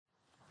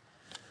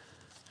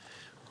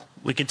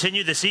We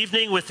continue this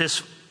evening with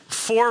this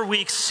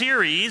 4-week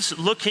series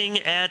looking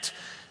at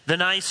the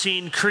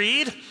Nicene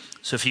Creed.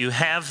 So if you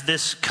have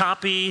this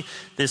copy,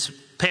 this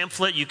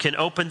pamphlet, you can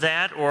open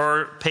that,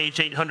 or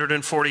page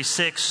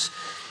 846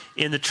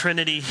 in the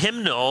Trinity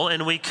hymnal.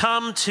 And we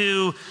come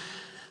to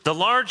the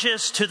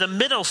largest, to the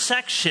middle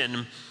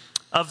section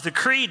of the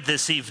Creed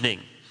this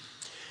evening.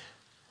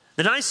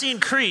 The Nicene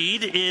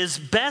Creed is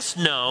best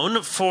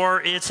known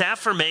for its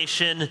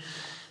affirmation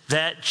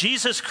that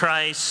Jesus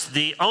Christ,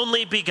 the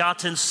only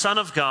begotten Son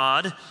of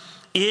God,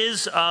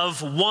 is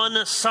of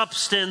one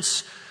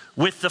substance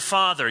with the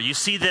Father. You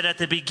see that at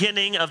the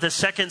beginning of the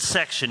second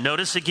section.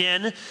 Notice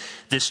again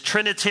this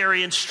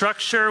Trinitarian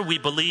structure. We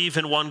believe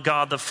in one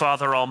God, the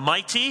Father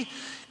Almighty.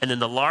 And then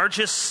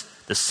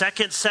the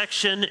second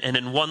section, and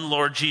in one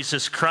Lord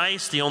Jesus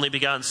Christ, the only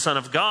begotten Son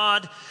of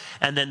God.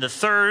 And then the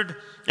third,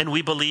 and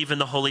we believe in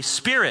the Holy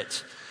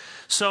Spirit.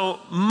 So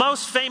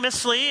most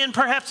famously, and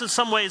perhaps in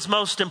some ways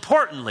most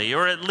importantly,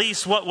 or at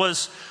least what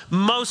was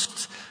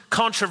most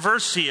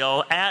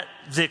controversial at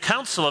the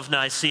Council of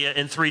Nicaea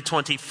in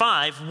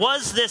 325,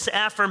 was this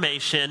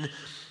affirmation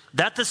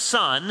that the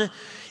Son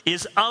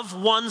is of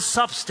one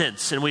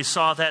substance. And we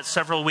saw that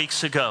several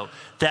weeks ago.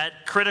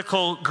 That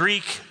critical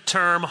Greek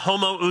term,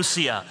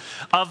 homoousia,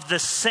 of the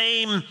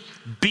same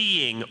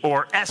being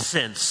or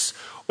essence,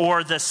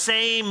 or the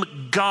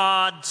same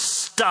God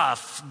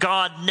stuff,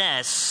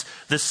 Godness,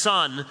 the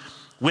Son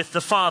with the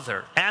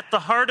Father. At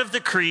the heart of the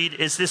Creed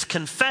is this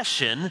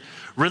confession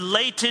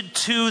related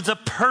to the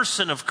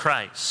person of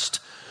Christ.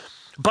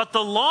 But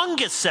the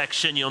longest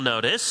section, you'll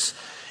notice,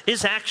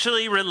 is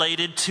actually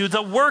related to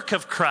the work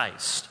of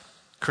Christ.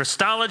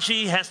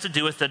 Christology has to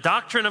do with the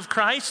doctrine of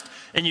Christ,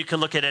 and you can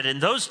look at it in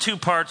those two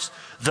parts.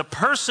 The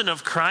person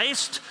of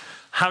Christ,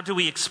 how do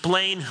we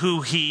explain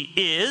who he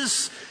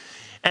is?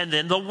 And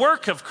then the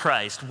work of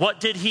Christ. What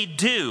did he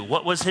do?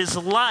 What was his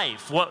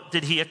life? What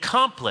did he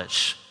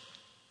accomplish?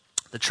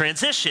 The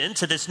transition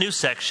to this new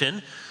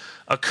section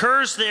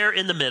occurs there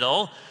in the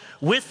middle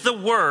with the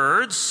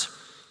words,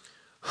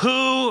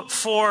 who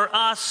for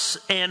us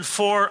and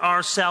for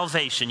our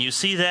salvation. You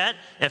see that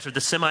after the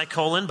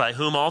semicolon, by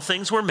whom all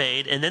things were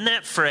made. And then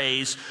that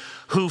phrase,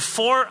 who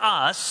for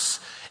us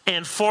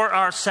and for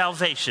our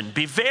salvation.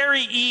 Be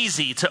very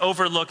easy to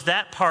overlook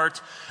that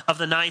part of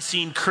the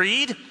Nicene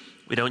Creed.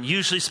 We don't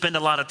usually spend a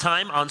lot of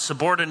time on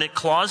subordinate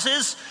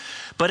clauses,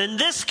 but in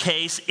this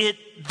case,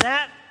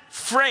 that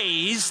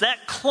phrase,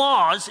 that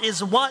clause,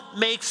 is what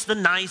makes the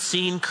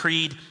Nicene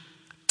Creed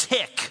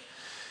tick.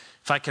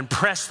 If I can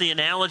press the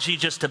analogy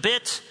just a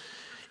bit,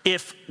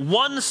 if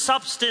one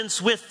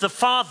substance with the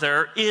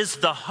Father is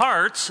the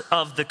heart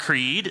of the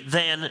Creed,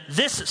 then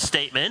this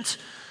statement,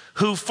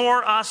 who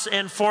for us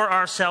and for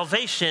our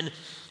salvation,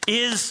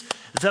 is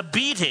the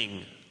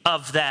beating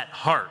of that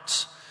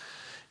heart.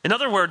 In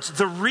other words,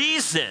 the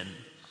reason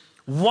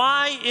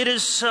why it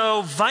is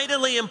so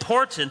vitally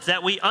important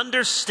that we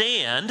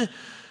understand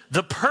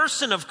the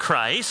person of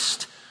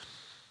Christ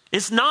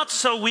is not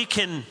so we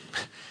can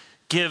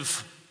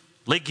give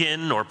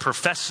Ligon or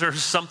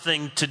professors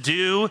something to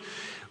do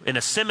in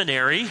a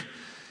seminary,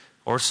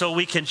 or so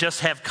we can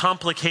just have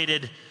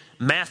complicated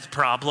math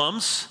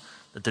problems,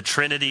 that the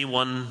Trinity,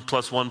 1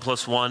 + 1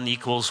 + 1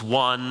 =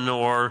 1,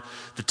 or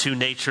the two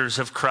natures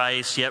of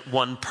Christ, yet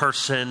one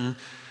person.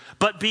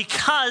 But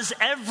because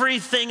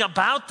everything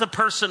about the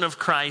person of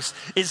Christ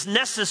is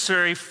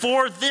necessary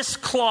for this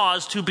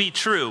clause to be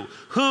true.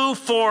 Who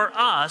for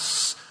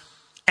us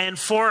and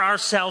for our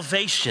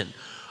salvation.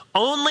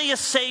 Only a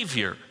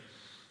Savior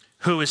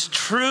who is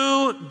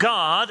true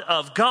God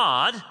of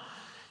God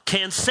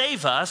can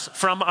save us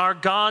from our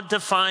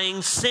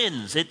God-defying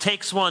sins. It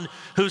takes one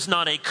who's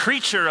not a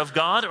creature of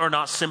God or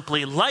not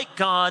simply like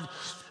God,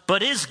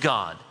 but is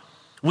God.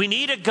 We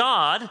need a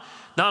God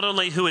not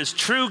only who is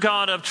true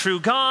God of true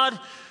God,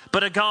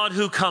 but a God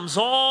who comes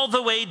all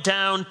the way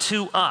down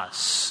to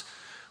us.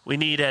 We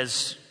need,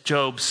 as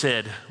Job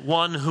said,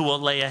 one who will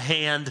lay a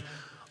hand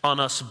on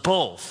us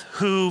both,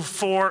 who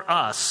for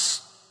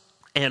us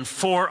and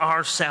for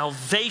our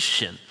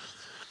salvation.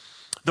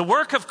 The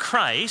work of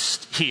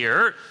Christ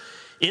here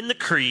in the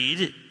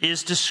Creed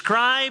is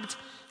described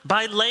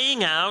by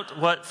laying out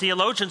what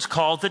theologians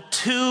call the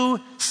two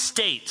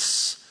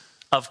states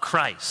of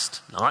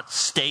Christ. Not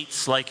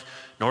states like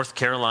North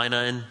Carolina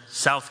and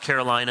South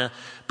Carolina,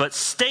 but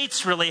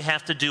states really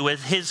have to do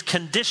with his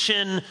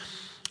condition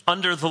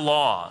under the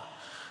law.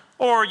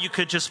 Or you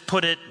could just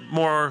put it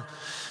more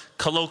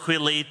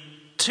colloquially,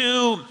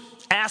 two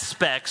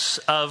aspects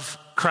of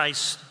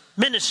Christ's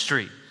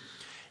ministry.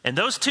 And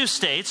those two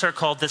states are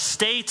called the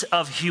state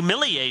of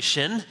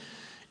humiliation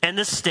and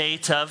the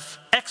state of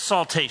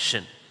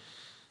exaltation.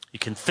 You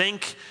can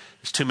think,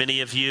 there's too many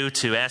of you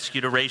to ask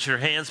you to raise your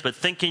hands, but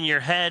think in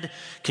your head,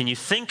 can you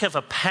think of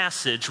a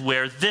passage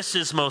where this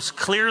is most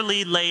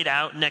clearly laid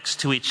out next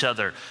to each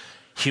other?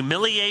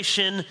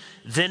 Humiliation,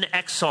 then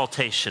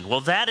exaltation.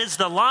 Well, that is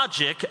the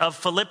logic of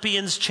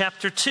Philippians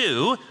chapter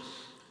 2,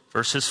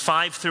 verses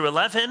 5 through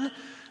 11,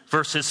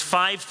 verses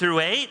 5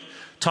 through 8,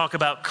 talk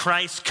about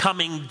Christ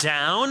coming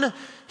down,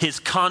 his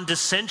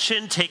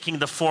condescension, taking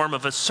the form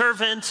of a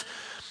servant,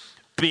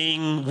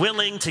 being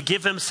willing to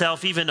give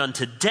himself even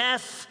unto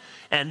death.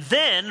 And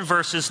then,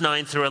 verses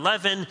 9 through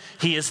 11,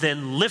 he is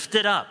then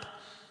lifted up,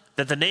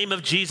 that the name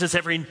of Jesus,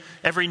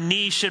 every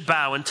knee should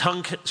bow and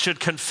tongue should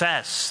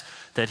confess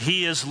that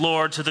he is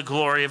Lord to the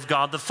glory of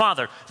God the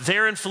Father.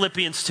 There in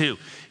Philippians 2,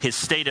 his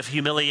state of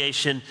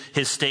humiliation,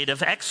 his state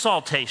of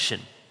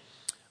exaltation.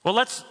 Well,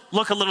 let's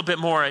look a little bit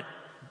more at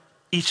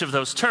each of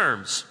those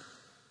terms.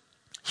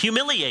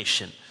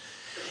 Humiliation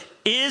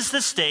is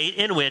the state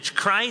in which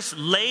Christ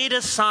laid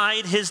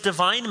aside his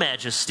divine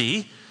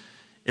majesty.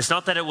 It's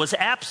not that it was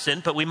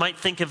absent, but we might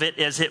think of it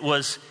as it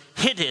was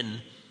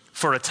hidden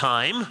for a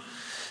time.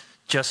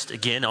 Just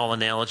again, all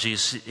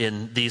analogies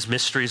in these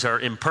mysteries are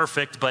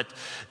imperfect, but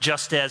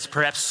just as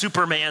perhaps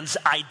Superman's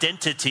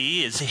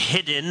identity is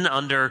hidden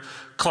under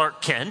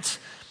Clark Kent,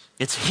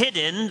 it's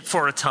hidden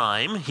for a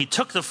time. He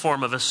took the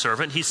form of a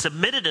servant. He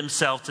submitted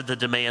himself to the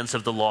demands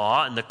of the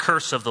law and the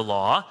curse of the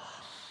law.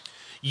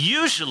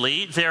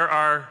 Usually there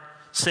are,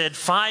 said,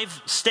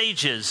 5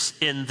 stages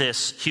in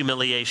this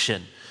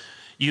humiliation.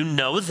 You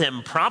know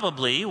them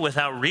probably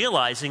without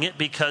realizing it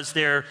because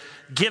they're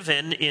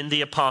given in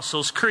the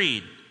Apostles'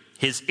 Creed.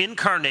 His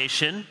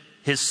incarnation,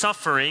 his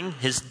suffering,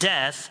 his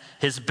death,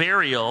 his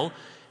burial,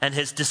 and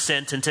his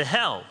descent into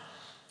hell.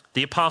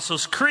 The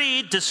Apostles'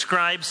 Creed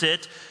describes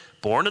it: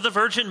 born of the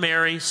Virgin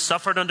Mary,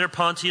 suffered under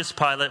Pontius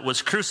Pilate,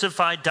 was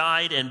crucified,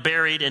 died, and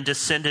buried, and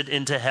descended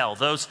into hell.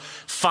 Those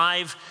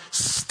 5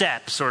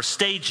 steps or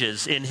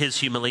stages in his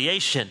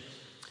humiliation.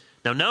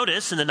 Now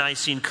notice in the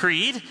Nicene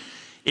Creed,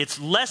 it's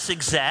less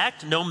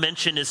exact. No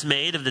mention is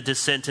made of the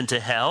descent into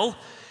hell.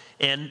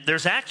 And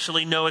there's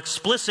actually no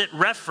explicit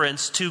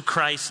reference to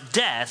Christ's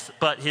death,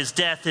 but his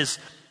death is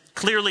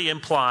clearly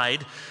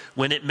implied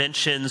when it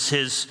mentions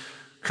his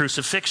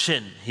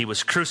crucifixion. He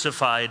was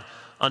crucified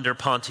under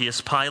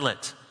Pontius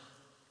Pilate.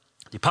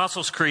 The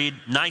Apostles' Creed,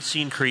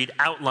 Nicene Creed,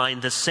 outline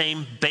the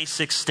same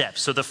basic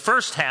steps. So the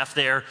first half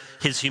there,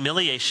 his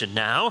humiliation.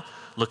 Now,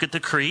 look at the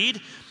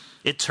Creed.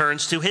 It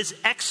turns to his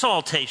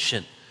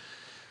exaltation.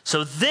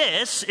 So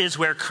this is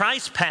where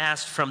Christ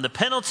passed from the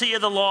penalty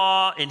of the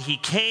law, and he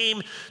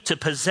came to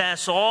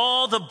possess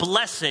all the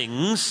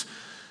blessings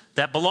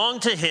that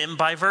belong to him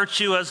by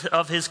virtue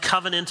of his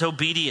covenant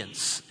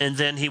obedience. And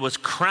then he was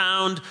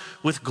crowned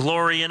with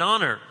glory and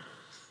honor.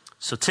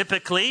 So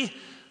typically,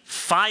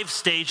 5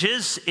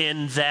 stages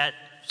in that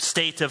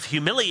state of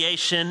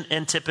humiliation,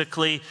 and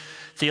typically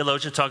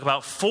theologians talk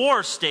about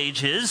 4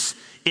 stages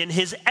in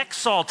his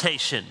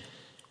exaltation: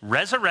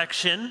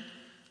 resurrection,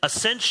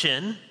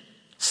 ascension,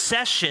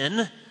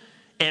 session,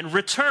 and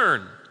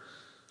return.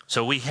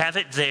 So we have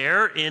it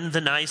there in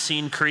the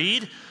Nicene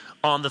Creed.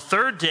 On the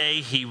 3rd day,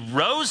 he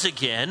rose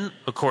again,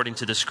 according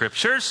to the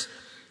scriptures.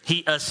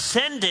 He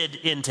ascended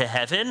into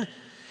heaven,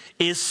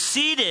 is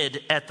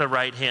seated at the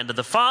right hand of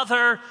the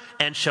Father,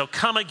 and shall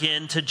come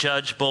again to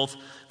judge both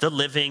the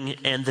living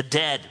and the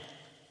dead.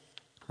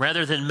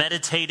 Rather than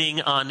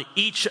meditating on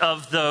each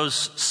of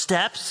those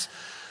steps,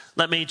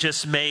 let me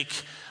just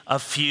make a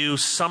few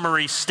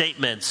summary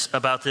statements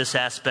about this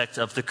aspect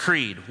of the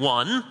creed.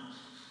 1,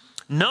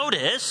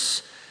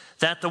 notice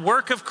that the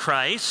work of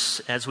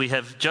Christ, as we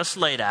have just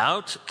laid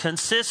out,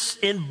 consists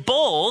in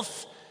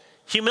both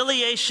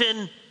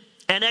humiliation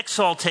and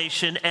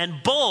exaltation,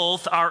 and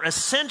both are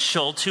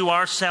essential to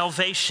our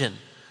salvation.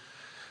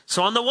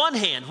 So on the one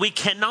hand, we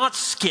cannot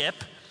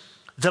skip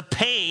the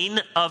pain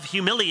of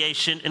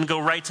humiliation and go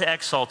right to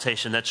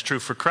exaltation. That's true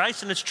for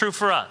Christ, and it's true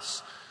for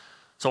us.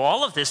 So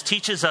all of this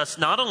teaches us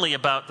not only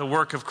about the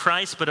work of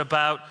Christ, but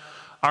about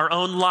our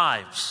own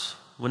lives.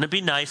 Wouldn't it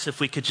be nice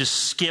if we could just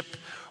skip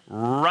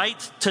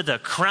right to the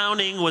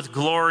crowning with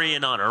glory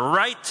and honor,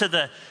 right to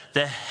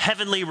the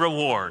heavenly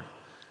reward?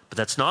 But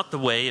that's not the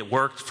way it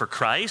worked for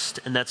Christ,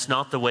 and that's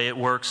not the way it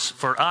works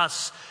for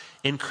us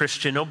in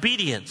Christian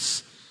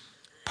obedience.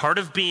 Part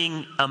of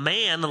being a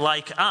man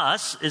like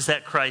us is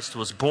that Christ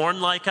was born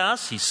like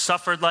us, he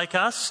suffered like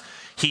us,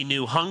 he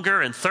knew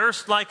hunger and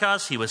thirst like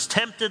us, he was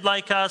tempted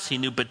like us, he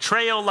knew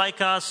betrayal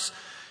like us,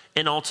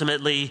 and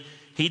ultimately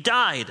he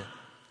died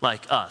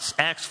like us.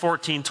 Acts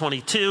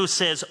 14:22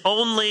 says,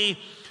 only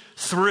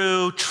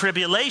through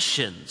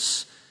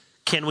tribulations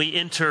can we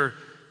enter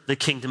the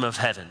kingdom of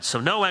heaven.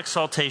 So no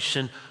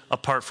exaltation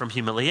apart from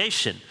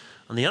humiliation.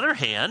 On the other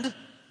hand,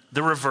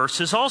 the reverse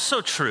is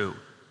also true.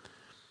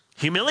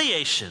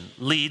 Humiliation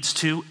leads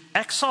to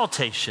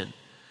exaltation.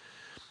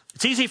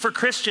 It's easy for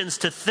Christians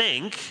to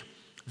think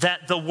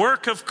that the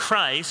work of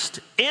Christ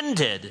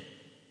ended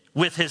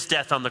with his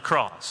death on the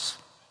cross.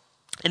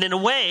 And in a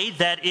way,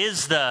 that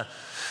is the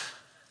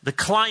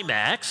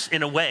climax,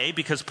 in a way,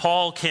 because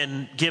Paul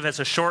can give as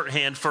a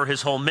shorthand for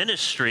his whole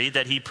ministry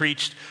that he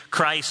preached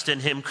Christ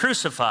and him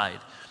crucified.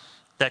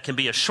 That can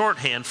be a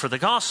shorthand for the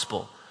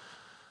gospel.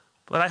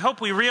 But I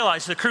hope we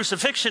realize the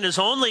crucifixion is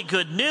only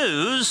good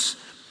news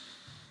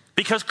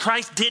because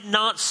Christ did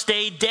not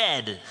stay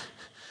dead.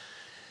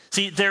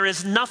 See, there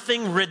is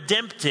nothing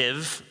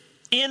redemptive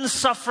in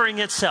suffering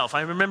itself.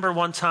 I remember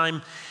one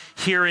time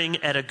hearing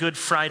at a Good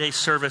Friday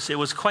service. It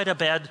was quite a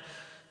bad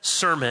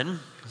sermon.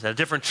 It was at a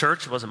different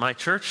church. It wasn't my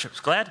church. I was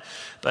glad.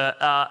 But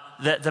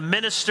the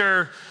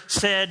minister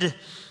said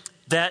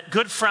that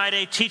Good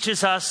Friday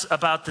teaches us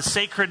about the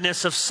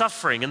sacredness of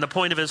suffering. And the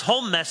point of his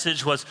whole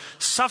message was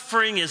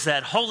suffering is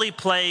that holy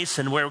place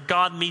and where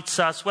God meets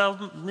us.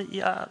 Well,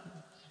 yeah,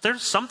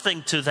 there's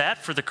something to that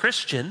for the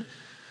Christian.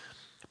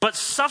 But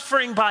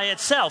suffering by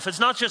itself, it's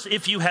not just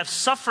if you have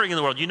suffering in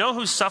the world. You know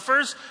who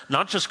suffers?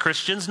 Not just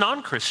Christians,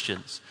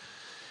 non-Christians.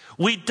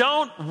 We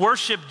don't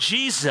worship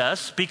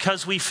Jesus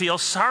because we feel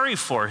sorry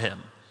for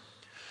him.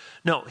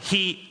 No,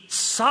 he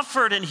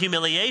suffered in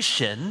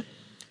humiliation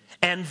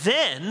and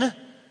then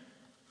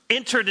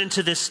entered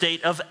into this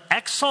state of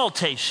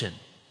exaltation.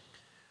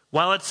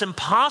 While it's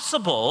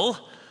impossible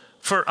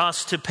for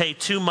us to pay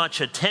too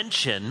much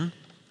attention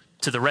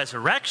to the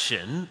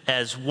resurrection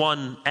as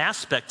one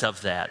aspect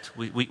of that,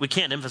 we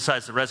can't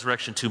emphasize the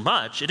resurrection too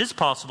much. It is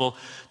possible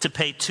to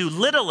pay too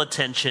little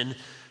attention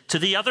to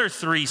the other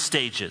three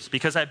stages.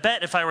 Because I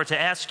bet if I were to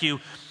ask you,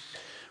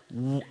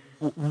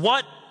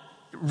 what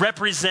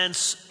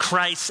represents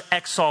Christ's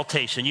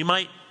exaltation? You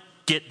might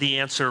get the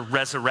answer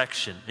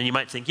resurrection. And you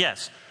might think,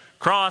 yes,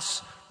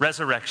 cross,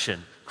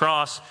 resurrection,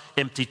 cross,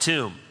 empty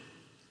tomb.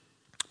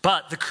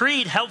 But the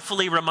creed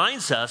helpfully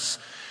reminds us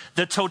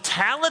the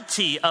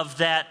totality of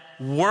that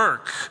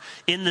work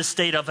in the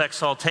state of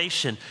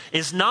exaltation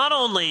is not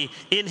only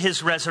in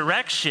his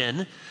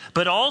resurrection,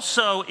 but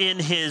also in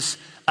his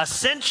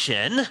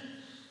ascension,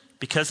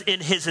 because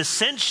in his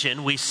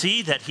ascension we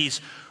see that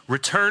he's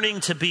returning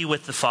to be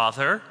with the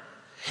Father,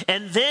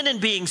 and then in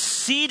being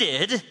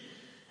seated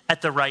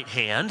at the right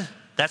hand,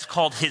 that's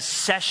called his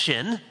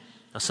session.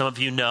 Now, some of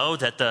you know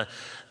that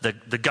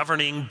the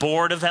governing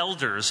board of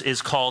elders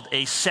is called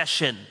a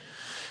session.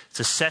 It's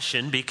a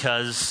session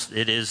because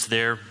it is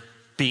their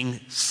being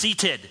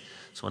seated.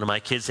 So one of my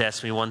kids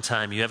asked me one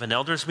time, you have an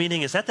elders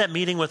meeting? Is that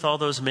meeting with all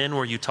those men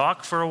where you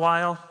talk for a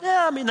while?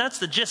 Yeah, I mean, that's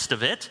the gist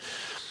of it.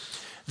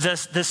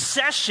 The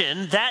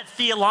session, that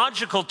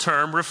theological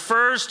term,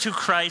 refers to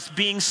Christ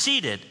being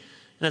seated.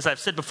 And as I've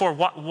said before,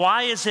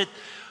 why is it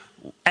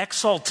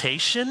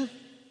exaltation?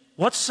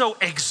 What's so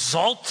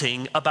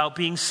exalting about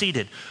being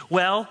seated?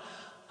 Well,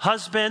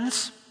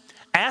 husbands,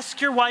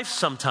 ask your wife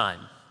sometime,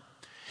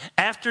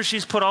 after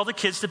she's put all the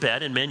kids to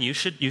bed, and men, you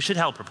should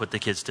help her put the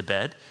kids to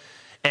bed,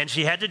 and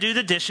she had to do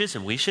the dishes,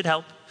 and we should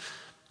help,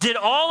 did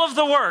all of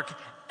the work.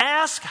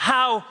 Ask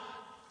how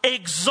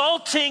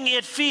exalting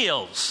it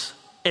feels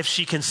if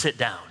she can sit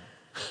down.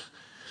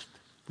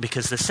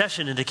 Because the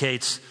session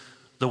indicates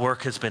the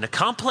work has been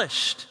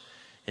accomplished,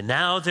 and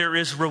now there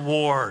is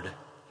reward,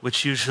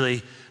 which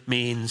usually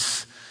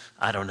means,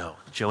 I don't know,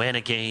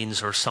 Joanna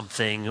Gaines or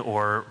something,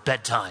 or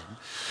bedtime.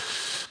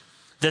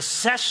 The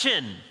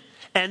session,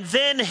 and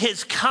then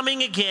his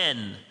coming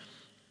again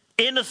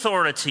in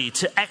authority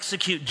to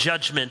execute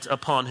judgment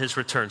upon his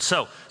return.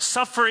 So,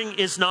 suffering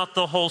is not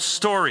the whole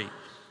story.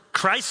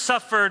 Christ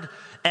suffered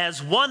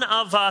as one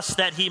of us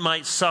that he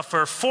might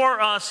suffer for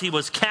us. He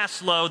was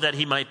cast low that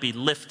he might be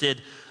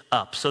lifted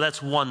up. So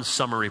that's one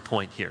summary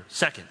point here.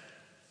 Second,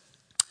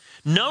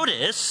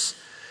 notice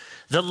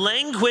the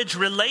language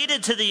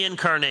related to the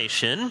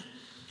incarnation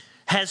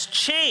has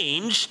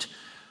changed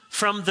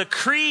from the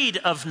Creed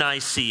of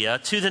Nicaea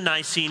to the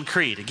Nicene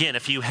Creed. Again,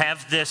 if you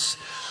have this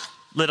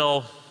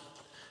little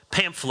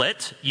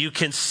pamphlet, you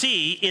can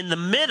see in the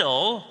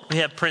middle we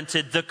have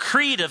printed the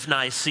Creed of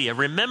Nicaea.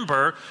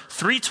 Remember,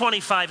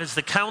 325 is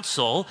the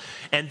council,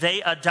 and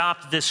they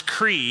adopt this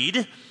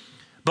creed.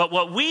 But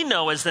what we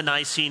know as the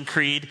Nicene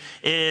Creed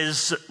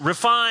is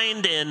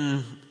refined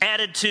and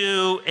added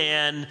to,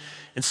 and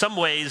in some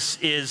ways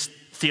is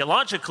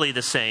theologically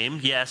the same,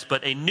 yes,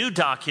 but a new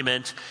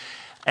document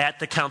at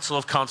the Council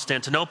of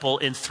Constantinople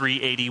in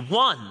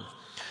 381.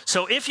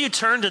 So if you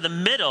turn to the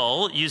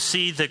middle, you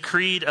see the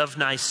Creed of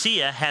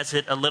Nicaea has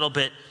it a little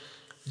bit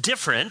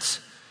different.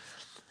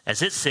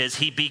 As it says,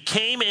 he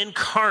became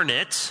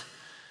incarnate,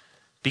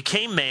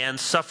 became man,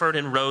 suffered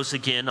and rose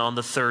again on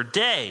the third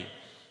day.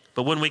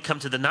 But when we come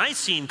to the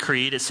Nicene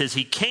Creed, it says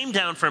he came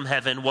down from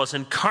heaven, was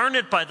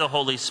incarnate by the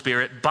Holy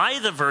Spirit, by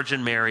the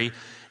Virgin Mary,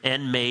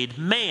 and made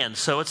man.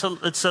 So it's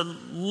a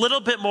little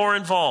bit more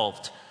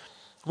involved.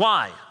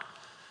 Why?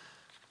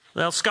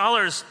 Well,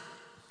 scholars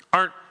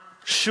aren't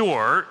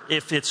sure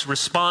if it's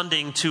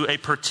responding to a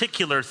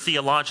particular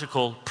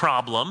theological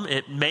problem.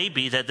 It may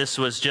be that this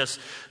was just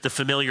the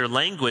familiar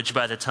language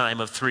by the time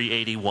of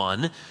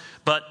 381.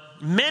 But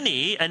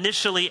many,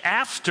 initially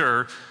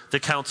after the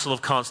Council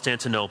of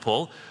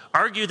Constantinople,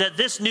 argue that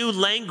this new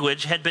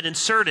language had been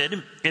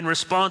inserted in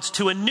response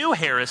to a new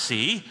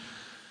heresy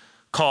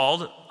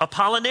called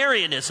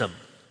Apollinarianism.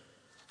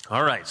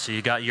 All right, so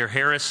you got your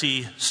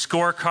heresy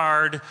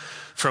scorecard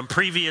from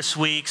previous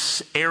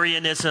weeks,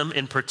 Arianism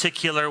in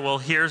particular. Well,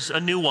 here's a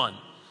new one.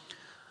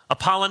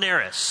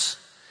 Apollinaris.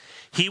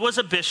 He was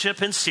a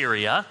bishop in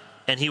Syria,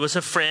 and he was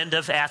a friend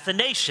of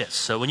Athanasius.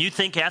 So when you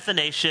think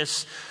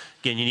Athanasius,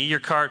 again, you need your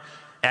card.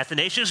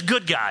 Athanasius,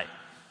 good guy.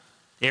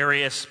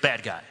 Arius,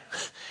 bad guy.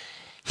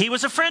 He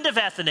was a friend of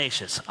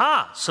Athanasius.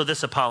 So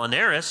this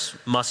Apollinaris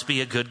must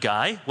be a good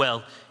guy.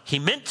 Well, he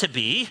meant to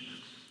be.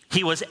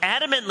 He was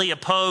adamantly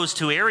opposed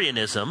to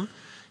Arianism.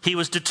 He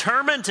was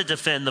determined to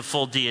defend the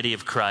full deity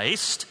of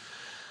Christ.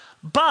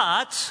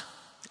 But,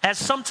 as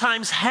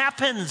sometimes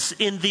happens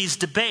in these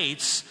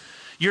debates,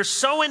 you're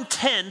so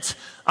intent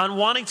on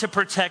wanting to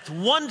protect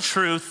one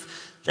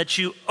truth that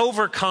you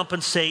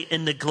overcompensate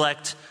and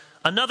neglect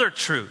another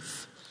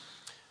truth.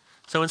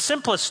 So in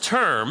simplest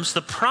terms,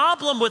 the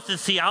problem with the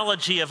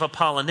theology of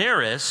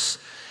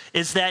Apollinaris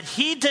is that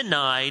he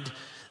denied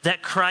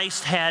that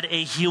Christ had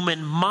a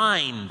human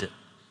mind,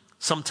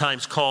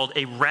 sometimes called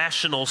a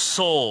rational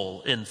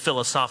soul in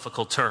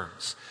philosophical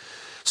terms.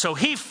 So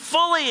he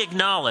fully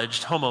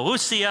acknowledged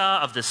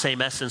homoousia, of the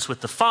same essence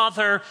with the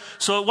Father.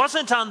 So it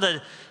wasn't on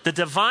the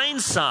divine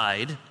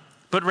side,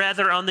 but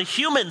rather on the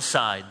human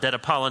side that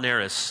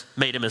Apollinaris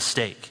made a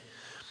mistake.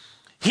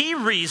 He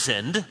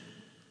reasoned,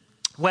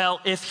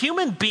 well, if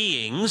human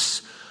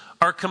beings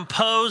are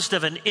composed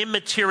of an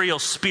immaterial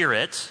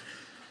spirit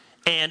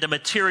and a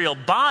material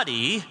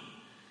body,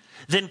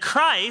 then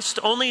Christ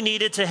only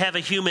needed to have a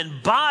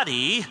human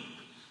body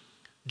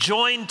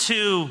joined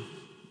to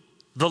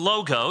the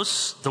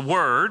Logos, the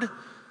Word,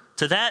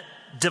 to that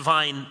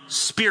divine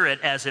spirit,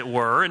 as it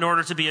were, in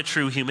order to be a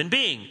true human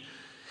being.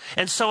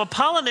 And so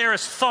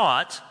Apollinaris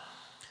thought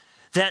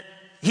that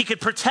he could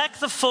protect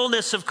the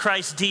fullness of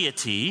Christ's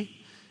deity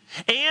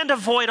and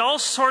avoid all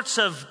sorts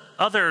of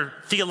other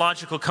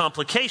theological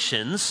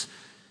complications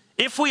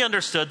if we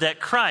understood that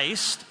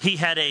Christ, he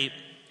had a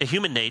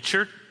human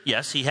nature.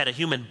 Yes, he had a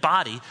human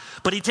body,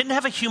 but he didn't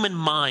have a human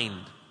mind.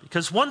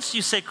 Because once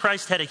you say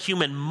Christ had a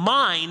human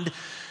mind,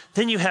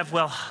 then you have,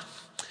 well,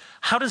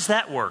 how does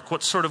that work?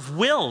 What sort of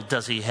will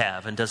does he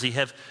have? And does he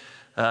have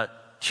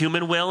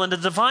human will and a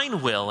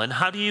divine will? And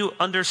how do you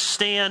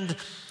understand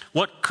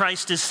what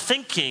Christ is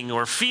thinking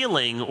or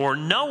feeling or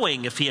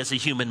knowing if he has a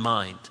human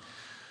mind?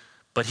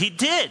 But he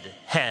did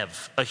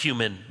have a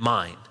human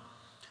mind.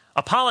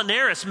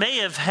 Apollinaris may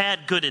have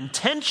had good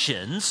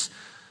intentions,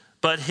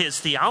 but his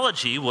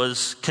theology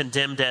was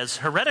condemned as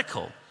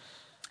heretical.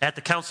 At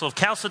the Council of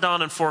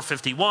Chalcedon in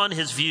 451,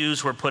 his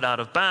views were put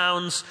out of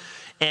bounds.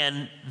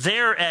 And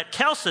there at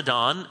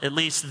Chalcedon, at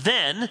least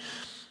then,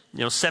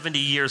 70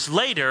 years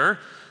later,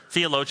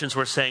 theologians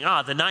were saying,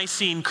 the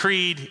Nicene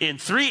Creed in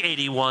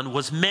 381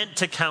 was meant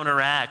to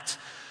counteract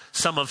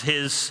some of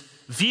his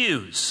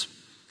views.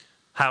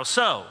 How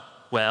so?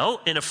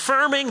 Well, in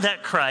affirming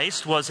that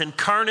Christ was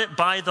incarnate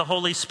by the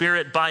Holy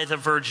Spirit by the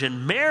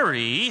Virgin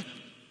Mary,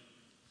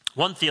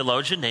 one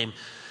theologian named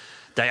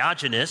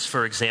Diogenes,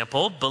 for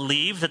example,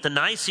 believed that the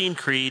Nicene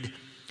Creed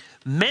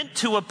meant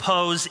to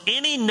oppose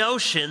any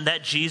notion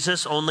that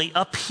Jesus only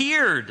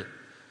appeared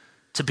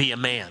to be a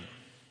man.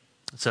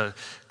 It's a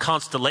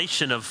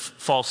constellation of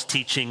false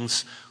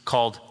teachings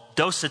called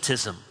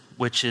docetism,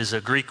 which is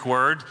a Greek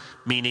word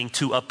meaning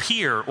to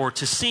appear or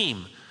to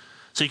seem.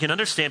 So you can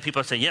understand people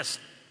are saying, yes,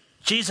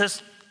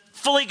 Jesus,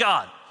 fully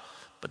God.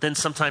 But then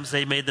sometimes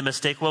they made the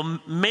mistake, well,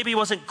 maybe he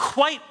wasn't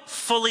quite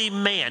fully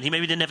man. He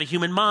maybe didn't have a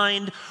human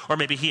mind, or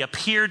maybe he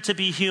appeared to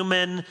be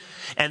human.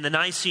 And the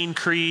Nicene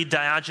Creed,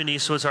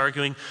 Diogenes was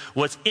arguing,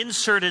 was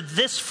inserted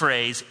this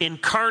phrase,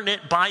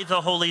 incarnate by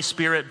the Holy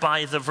Spirit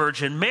by the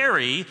Virgin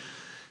Mary,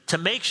 to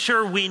make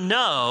sure we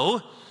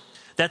know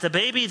that the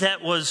baby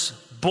that was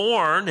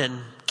born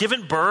and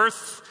given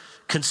birth,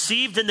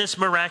 conceived in this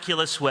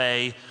miraculous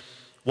way,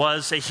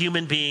 was a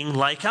human being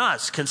like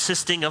us,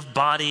 consisting of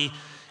body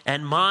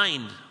and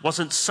mind.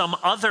 Wasn't some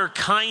other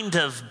kind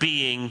of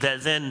being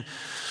that then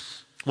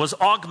was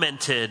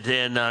augmented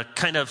in a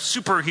kind of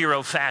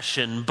superhero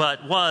fashion,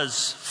 but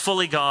was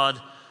fully God,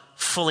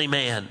 fully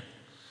man.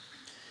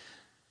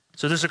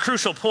 So there's a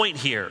crucial point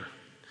here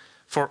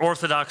for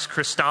Orthodox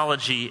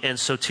Christology and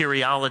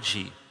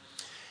soteriology.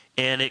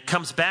 And it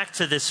comes back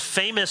to this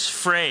famous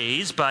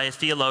phrase by a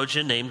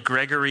theologian named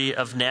Gregory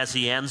of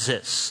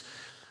Nazianzus,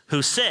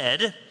 who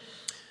said,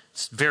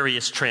 it's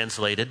various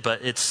translated,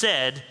 but it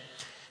said,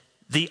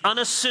 the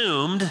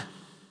unassumed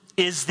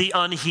is the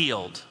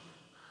unhealed.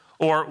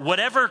 Or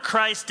whatever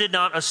Christ did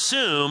not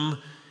assume,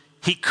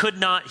 he could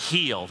not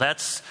heal.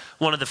 That's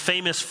one of the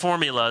famous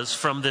formulas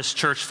from this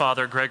church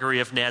father,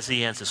 Gregory of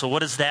Nazianzus. So what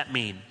does that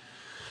mean?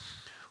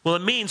 Well,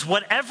 it means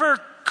whatever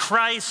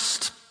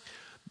Christ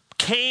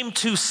came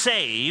to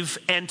save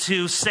and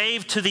to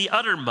save to the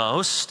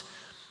uttermost,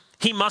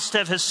 he must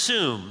have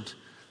assumed.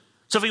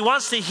 So if he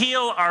wants to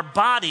heal our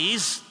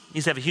bodies, he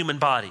needs to have a human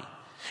body.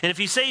 And if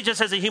you say he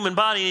just has a human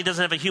body and he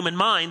doesn't have a human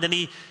mind, then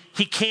he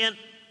can't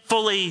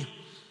fully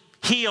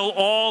heal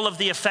all of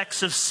the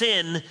effects of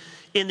sin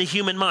in the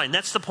human mind.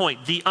 That's the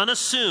point. The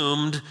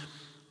unassumed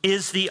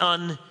is the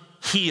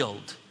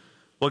unhealed.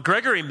 What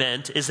Gregory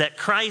meant is that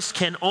Christ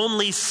can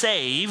only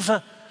save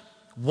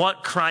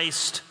what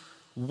Christ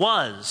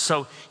was.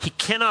 So he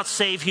cannot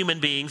save human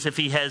beings if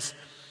he has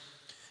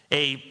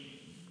a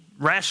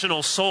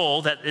rational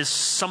soul that is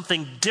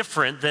something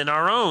different than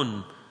our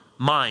own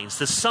minds.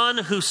 The Son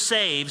who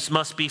saves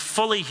must be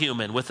fully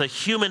human, with a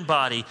human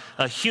body,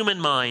 a human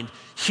mind,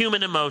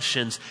 human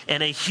emotions,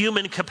 and a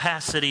human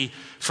capacity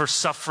for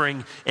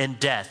suffering and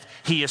death.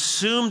 He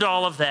assumed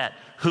all of that,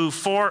 who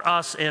for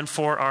us and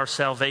for our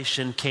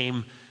salvation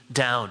came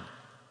down.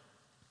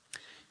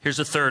 Here's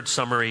a third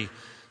summary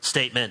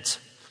statement.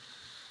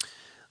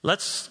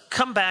 Let's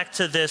come back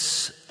to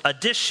this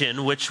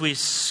addition, which we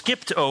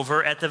skipped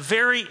over at the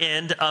very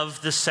end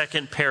of the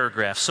second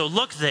paragraph. So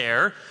look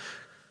there,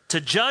 to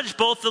judge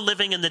both the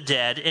living and the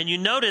dead, and you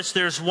notice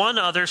there's one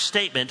other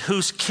statement,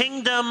 whose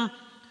kingdom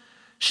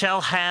shall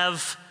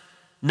have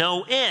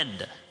no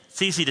end.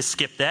 It's easy to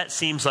skip that.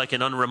 Seems like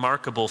an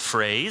unremarkable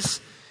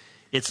phrase.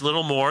 It's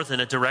little more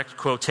than a direct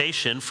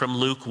quotation from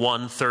Luke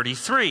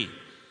 1:33.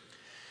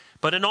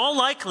 But in all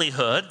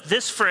likelihood,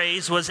 this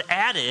phrase was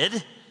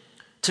added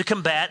to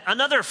combat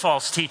another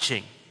false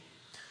teaching.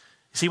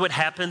 See what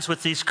happens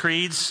with these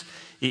creeds?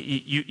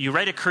 You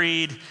write a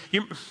creed.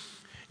 You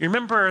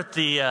remember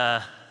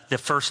the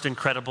first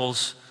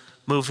Incredibles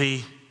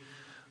movie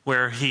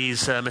where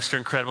he's Mr.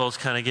 Incredible's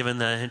kind of giving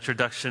the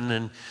introduction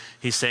and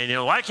he's saying,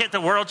 why can't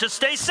the world just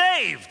stay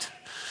saved?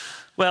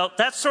 Well,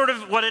 that's sort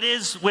of what it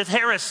is with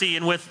heresy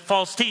and with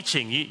false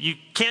teaching. You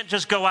can't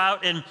just go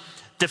out and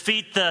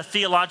defeat the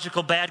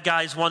theological bad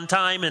guys one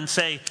time and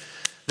say,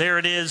 there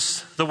it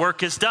is, the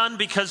work is done,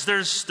 because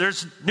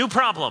there's new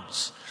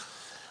problems.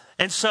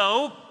 And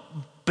so,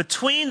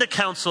 between the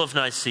Council of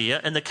Nicaea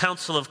and the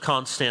Council of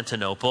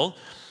Constantinople,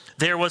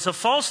 there was a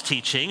false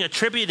teaching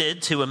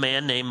attributed to a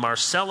man named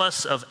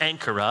Marcellus of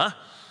Ankara,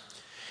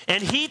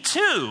 and he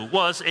too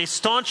was a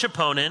staunch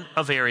opponent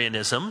of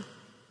Arianism,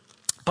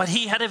 but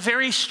he had a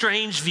very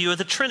strange view of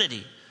the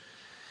Trinity.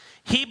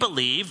 He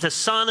believed the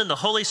Son and the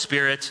Holy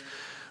Spirit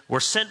were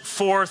sent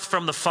forth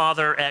from the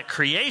Father at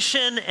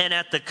creation, and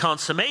at the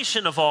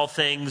consummation of all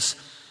things,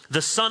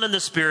 the Son and the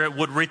Spirit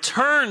would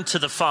return to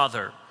the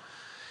Father,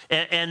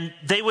 and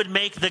they would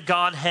make the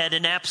Godhead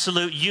in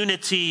absolute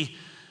unity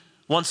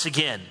once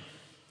again.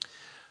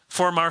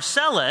 For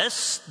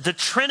Marcellus, the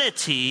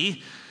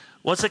Trinity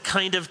was a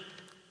kind of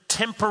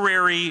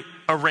temporary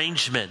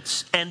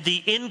arrangement, and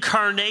the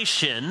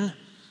incarnation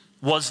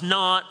was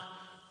not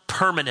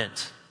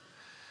permanent.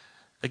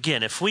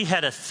 Again, if we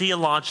had a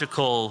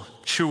theological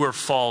true or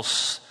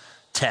false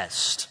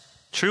test,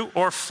 true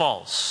or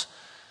false,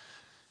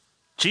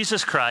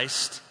 Jesus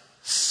Christ,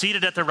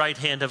 seated at the right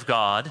hand of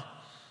God,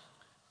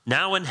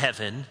 now in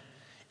heaven,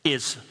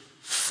 is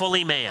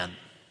fully man.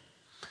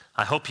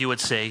 I hope you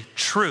would say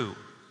true.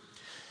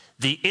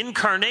 The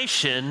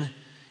incarnation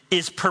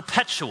is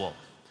perpetual.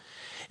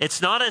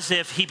 It's not as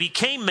if he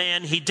became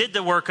man, he did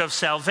the work of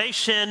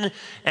salvation,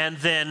 and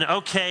then,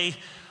 okay,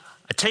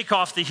 I take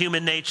off the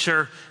human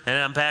nature, and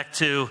I'm back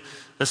to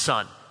the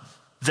Son.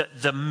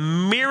 The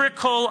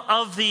miracle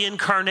of the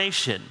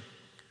incarnation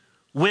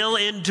will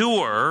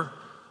endure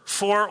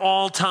for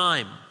all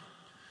time.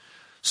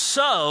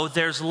 So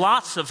there's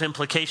lots of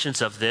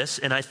implications of this,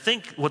 and I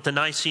think what the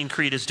Nicene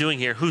Creed is doing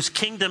here, whose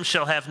kingdom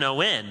shall have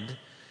no end,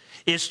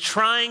 is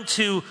trying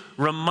to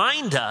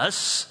remind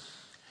us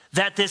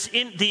that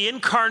the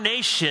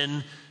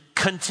incarnation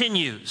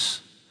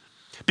continues.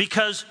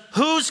 Because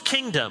whose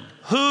kingdom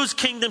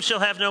shall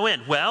have no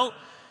end? Well,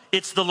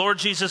 it's the Lord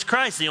Jesus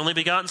Christ, the only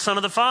begotten Son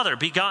of the Father,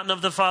 begotten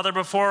of the Father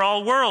before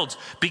all worlds,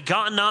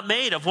 begotten, not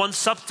made, of one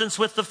substance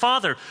with the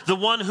Father, the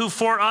one who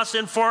for us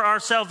and for our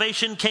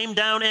salvation came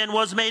down and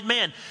was made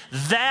man.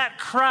 That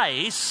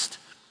Christ,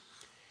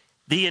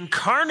 the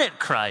incarnate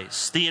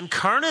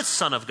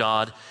Son of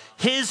God,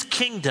 his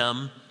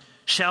kingdom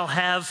shall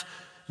have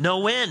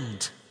no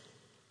end.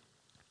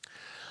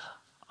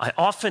 I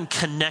often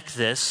connect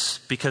this,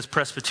 because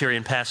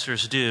Presbyterian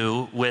pastors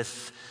do,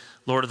 with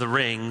Lord of the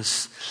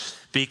Rings,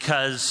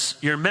 because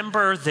you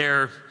remember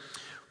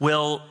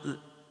will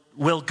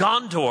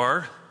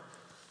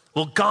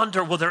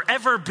there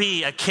ever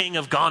be a king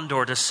of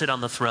Gondor to sit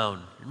on the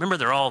throne? Remember,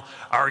 they're all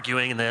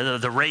arguing,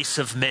 and the race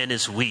of men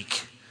is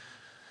weak.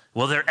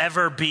 Will there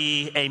ever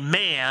be a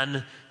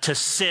man to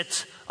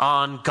sit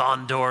on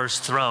Gondor's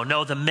throne?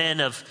 No, the men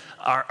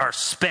are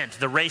spent.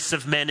 The race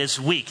of men is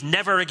weak.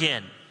 Never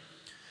again.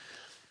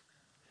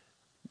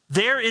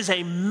 There is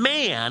a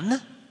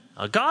man,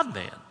 a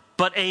God-man,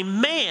 but a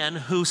man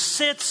who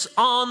sits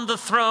on the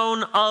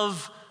throne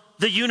of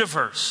the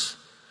universe,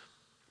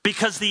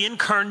 because the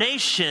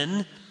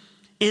incarnation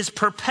is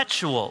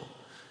perpetual.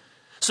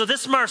 So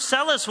this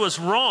Marcellus was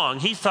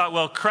wrong. He thought,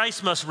 well,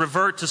 Christ must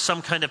revert to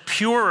some kind of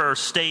purer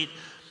state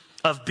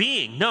of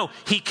being. No,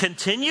 he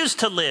continues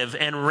to live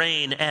and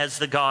reign as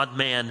the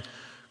God-man,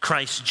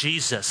 Christ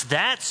Jesus.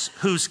 That's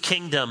whose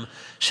kingdom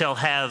shall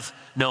have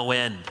no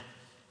end.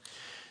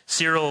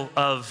 Cyril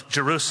of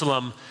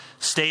Jerusalem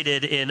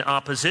stated in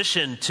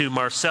opposition to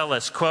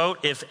Marcellus,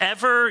 quote, "If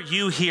ever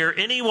you hear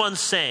anyone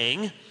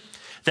saying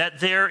that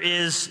there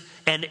is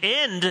an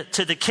end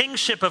to the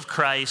kingship of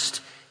Christ,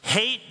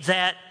 hate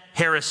that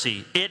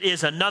heresy. It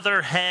is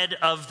another head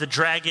of the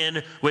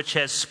dragon which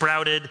has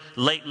sprouted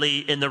lately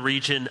in the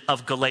region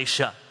of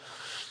Galatia."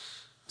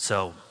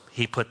 So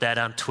He put that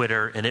on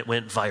Twitter and it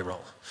went viral.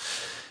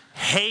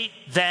 Hate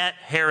that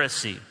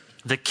heresy.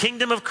 The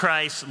kingdom of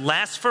Christ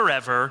lasts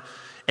forever,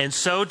 and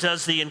so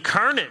does the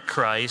incarnate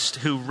Christ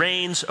who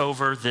reigns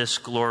over this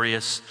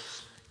glorious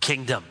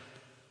kingdom.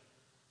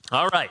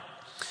 All right.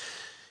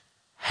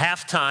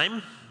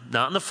 Halftime,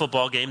 not in the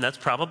football game, that's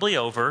probably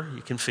over.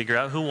 You can figure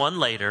out who won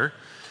later.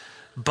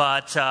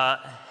 But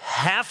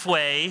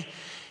halfway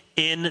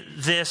in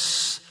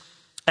this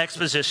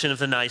exposition of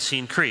the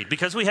Nicene Creed,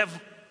 because we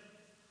have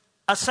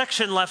a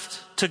section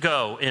left to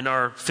go in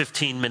our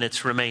 15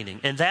 minutes remaining,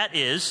 and that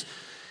is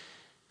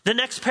the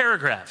next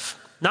paragraph.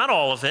 Not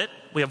all of it,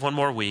 we have one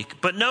more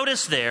week, but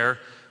notice there,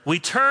 we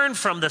turn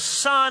from the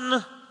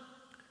Son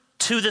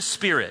to the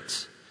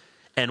Spirit,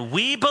 and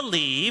we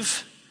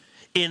believe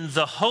in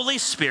the Holy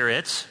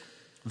Spirit,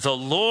 the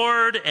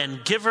Lord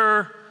and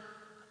giver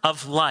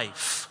of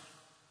life.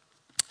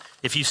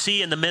 If you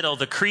see in the middle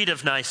the Creed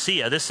of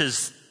Nicaea, this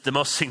is the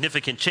most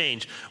significant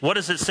change. What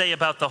does it say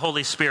about the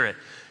Holy Spirit?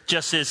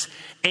 Just as,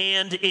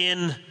 and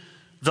in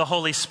the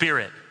Holy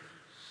Spirit.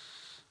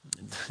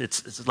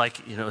 It's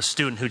like, a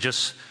student who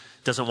just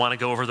doesn't want to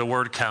go over the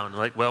word count.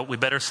 Like, well, we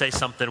better say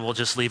something, we'll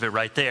just leave it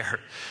right there.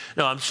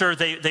 No, I'm sure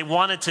they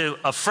wanted to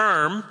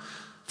affirm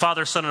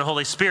Father, Son, and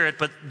Holy Spirit,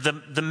 but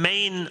the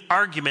main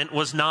argument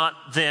was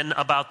not then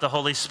about the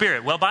Holy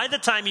Spirit. Well, by the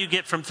time you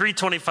get from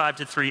 325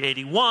 to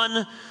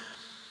 381,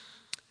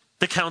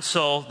 the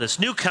council, this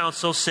new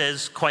council,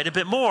 says quite a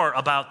bit more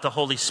about the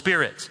Holy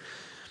Spirit.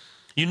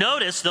 You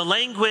notice the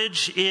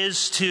language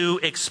is to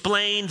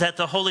explain that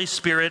the Holy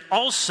Spirit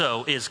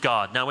also is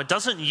God. Now, it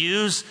doesn't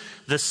use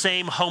the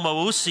same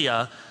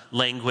homoousia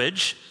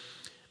language,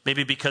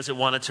 maybe because it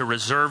wanted to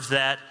reserve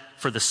that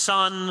for the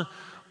Son,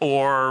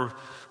 or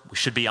we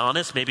should be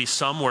honest, maybe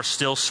some were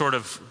still sort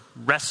of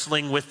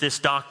wrestling with this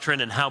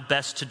doctrine and how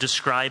best to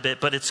describe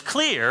it. But it's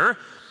clear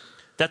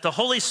that the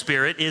Holy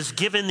Spirit is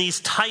given these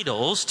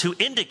titles to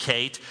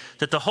indicate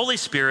that the Holy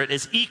Spirit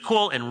is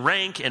equal in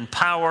rank and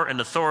power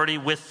and authority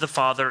with the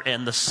Father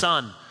and the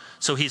Son.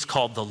 So he's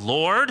called the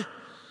Lord,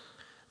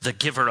 the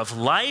giver of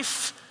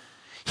life.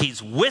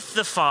 He's with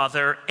the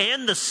Father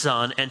and the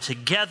Son, and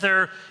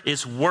together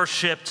is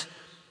worshiped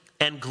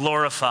and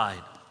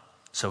glorified.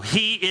 So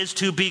he is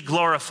to be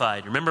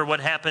glorified. Remember what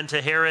happened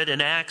to Herod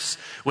in Acts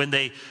when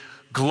they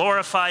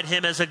glorified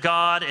him as a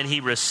god and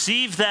he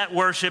received that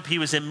worship, he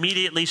was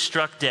immediately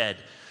struck dead.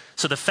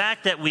 So the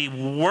fact that we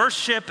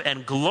worship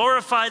and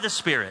glorify the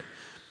Spirit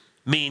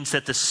means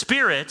that the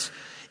Spirit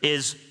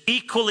is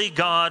equally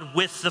God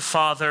with the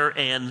Father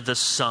and the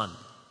Son.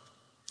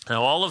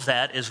 Now all of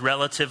that is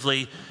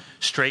relatively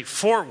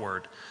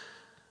straightforward.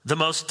 The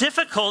most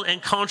difficult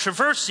and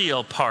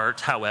controversial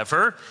part,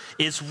 however,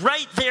 is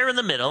right there in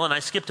the middle, and I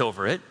skipped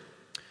over it,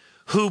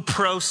 who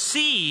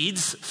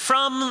proceeds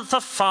from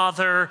the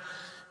Father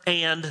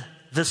and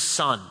the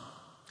Son.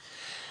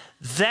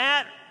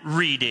 That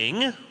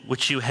reading,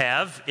 which you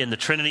have in the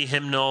Trinity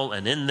hymnal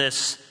and in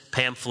this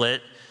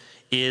pamphlet,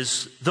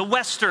 is the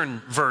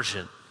Western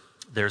version.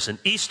 There's an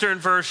Eastern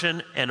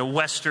version and a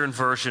Western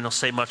version. I'll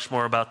say much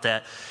more about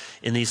that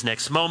in these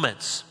next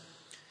moments.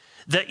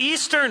 The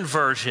Eastern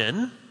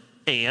version,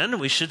 and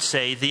we should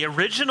say the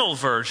original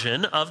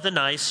version of the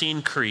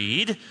Nicene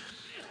Creed,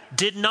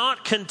 did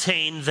not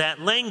contain that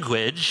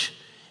language,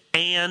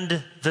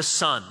 and the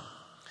Son.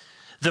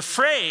 The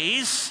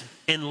phrase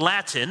in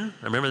Latin,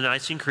 remember the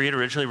Nicene Creed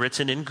originally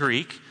written in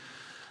Greek,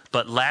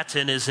 but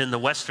Latin is in the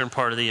western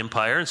part of the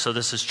empire, and so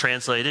this is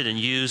translated and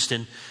used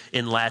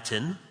in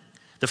Latin.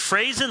 The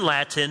phrase in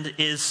Latin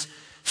is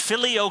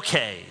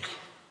filioque,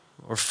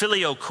 or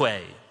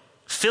filioque.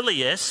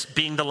 Filius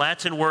being the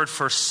Latin word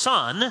for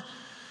son,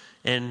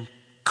 and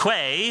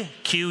que,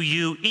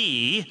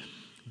 Q-U-E,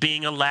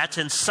 being a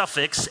Latin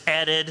suffix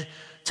added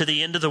to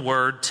the end of the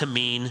word to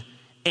mean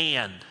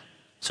and.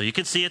 So you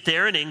can see it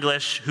there in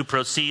English, who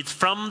proceeds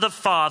from the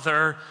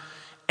Father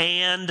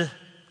and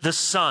the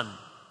Son.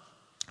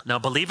 Now,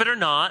 believe it or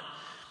not,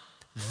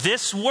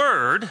 this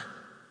word,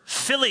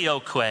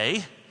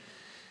 filioque,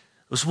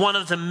 was one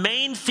of the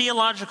main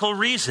theological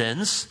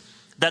reasons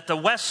that the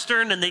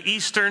Western and the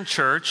Eastern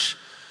Church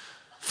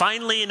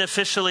finally and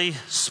officially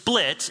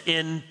split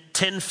in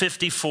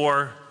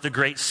 1054, the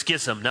Great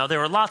Schism. Now, there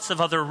were lots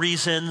of other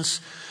reasons.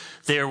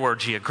 There were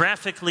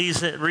geographic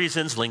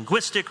reasons,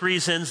 linguistic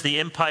reasons. The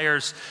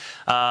empires,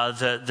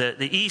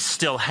 the East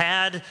still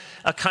had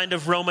a kind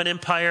of Roman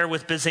Empire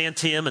with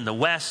Byzantium, and the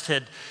West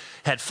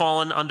had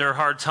fallen under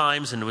hard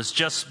times and was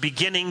just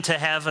beginning to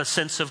have a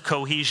sense of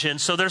cohesion.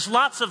 So there's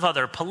lots of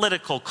other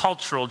political,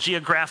 cultural,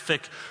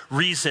 geographic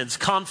reasons,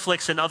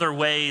 conflicts in other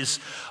ways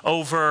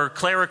over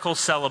clerical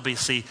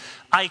celibacy,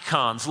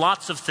 icons,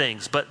 lots of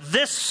things. But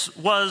this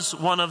was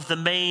one of the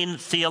main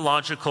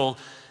theological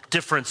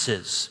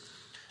differences.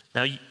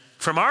 Now,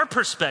 from our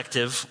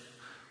perspective,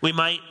 we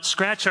might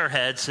scratch our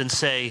heads and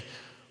say,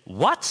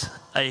 what?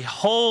 A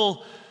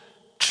whole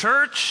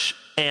church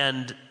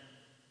and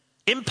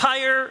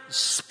empire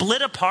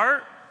split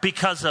apart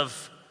because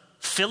of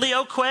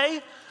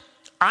filioque?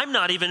 I'm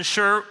not even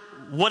sure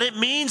what it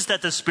means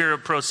that the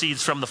Spirit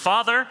proceeds from the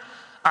Father.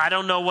 I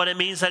don't know what it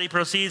means that he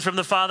proceeds from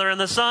the Father and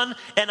the Son,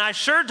 and I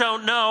sure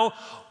don't know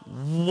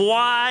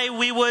why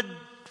we would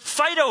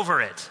fight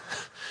over it.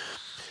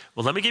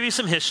 Well, let me give you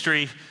some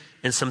history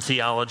and some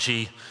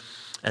theology,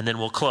 and then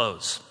we'll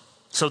close.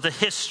 So the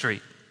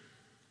history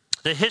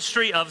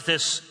of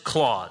this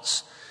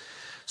clause.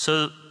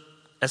 So,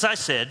 as I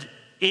said,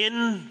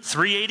 in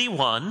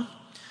 381,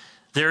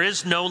 there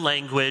is no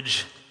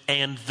language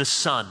 "and the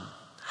Son."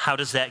 How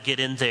does that get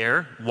in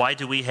there? Why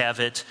do we have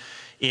it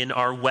in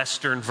our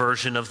Western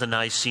version of the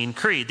Nicene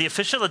Creed? The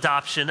official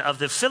adoption of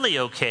the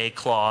Filioque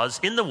clause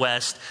in the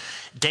West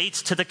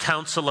dates to the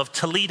Council of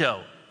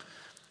Toledo.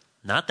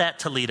 Not that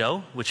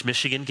Toledo, which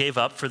Michigan gave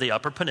up for the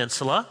Upper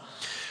Peninsula,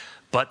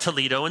 but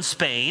Toledo in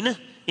Spain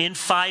in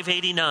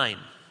 589.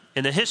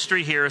 And the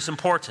history here is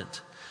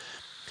important.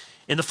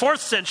 In the 4th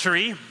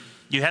century,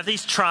 you have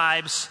these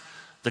tribes,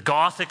 the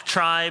Gothic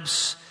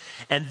tribes,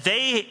 and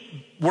they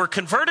were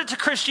converted to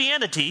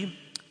Christianity,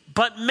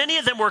 but many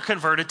of them were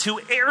converted to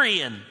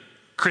Arian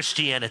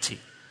Christianity.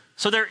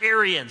 So they're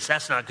Arians.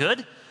 That's not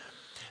good.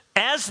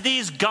 As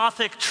these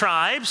Gothic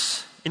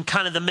tribes in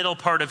kind of the middle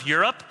part of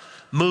Europe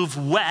move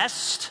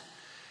west,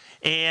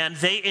 and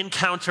they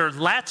encounter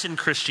Latin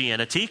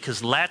Christianity,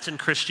 because Latin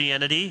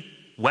Christianity,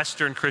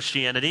 Western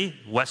Christianity,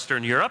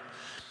 Western Europe,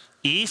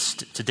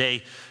 east,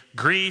 today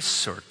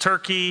Greece or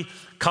Turkey,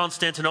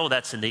 Constantinople,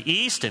 that's in the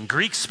east, and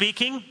Greek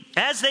speaking.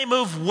 As they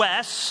move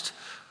west,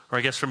 or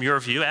I guess from your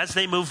view, as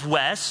they move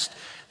west,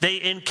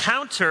 they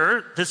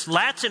encounter this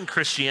Latin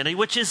Christianity,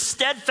 which is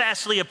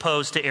steadfastly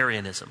opposed to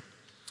Arianism.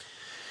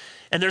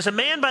 And there's a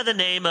man by the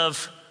name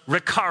of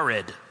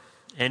Recared,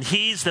 and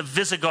he's the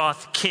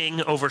Visigoth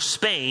king over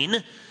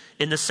Spain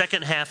in the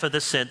second half of the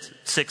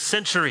 6th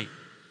century.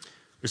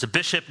 There's a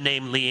bishop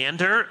named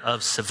Leander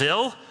of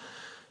Seville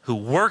who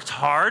worked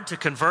hard to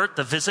convert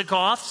the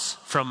Visigoths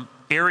from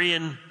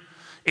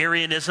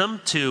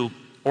Arianism to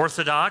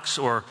Orthodox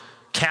or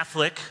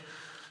Catholic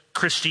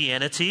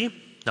Christianity,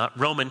 not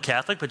Roman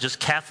Catholic, but just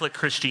Catholic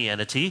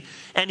Christianity.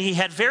 And he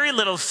had very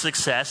little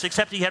success,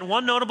 except he had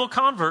one notable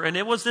convert, and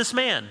it was this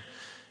man.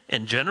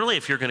 And generally,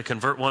 if you're going to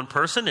convert one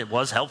person, it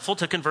was helpful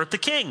to convert the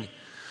king,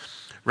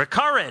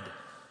 Recared.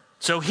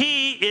 So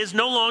he is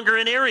no longer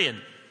an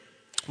Arian.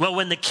 Well,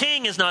 when the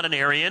king is not an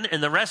Arian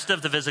and the rest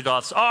of the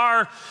Visigoths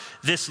are,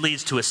 this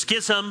leads to a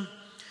schism.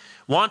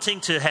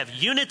 Wanting to have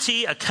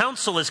unity, a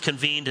council is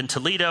convened in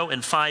Toledo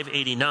in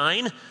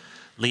 589.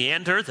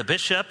 Leander, the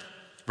bishop,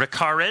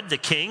 Recared, the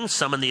king,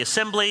 summon the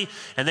assembly,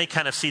 and they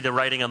kind of see the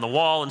writing on the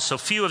wall, and so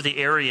few of the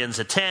Arians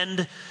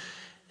attend.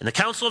 And the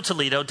Council of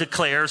Toledo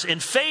declares in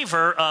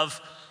favor of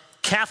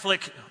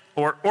Catholic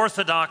or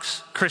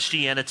Orthodox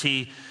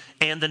Christianity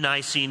and the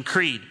Nicene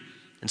Creed.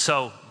 And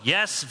so,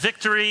 yes,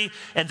 victory,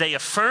 and they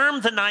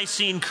affirm the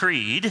Nicene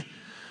Creed,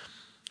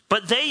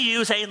 but they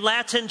use a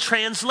Latin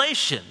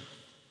translation.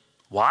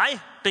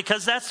 Why?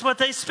 Because that's what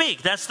they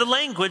speak. That's the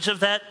language of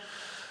that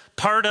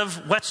part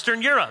of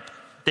Western Europe.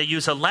 They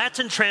use a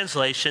Latin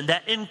translation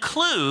that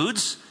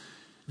includes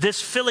this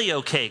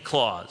Filioque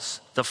clause,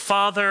 the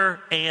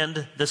Father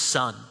and the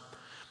Son.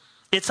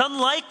 It's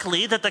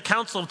unlikely that the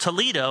Council of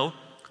Toledo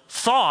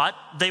thought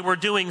they were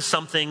doing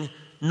something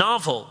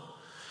novel.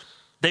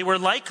 They were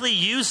likely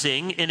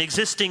using an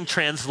existing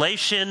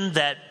translation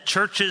that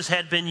churches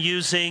had been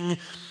using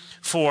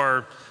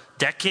for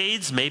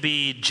decades,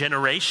 maybe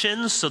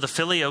generations. So the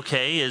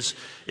Filioque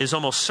is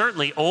almost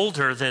certainly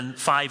older than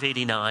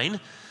 589.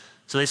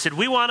 So they said,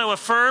 we want to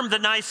affirm the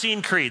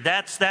Nicene Creed.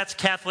 That's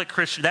Catholic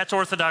Christian, that's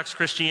Orthodox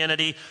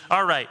Christianity.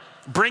 All right,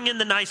 bring in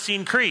the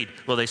Nicene Creed.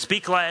 Well, they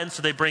speak Latin,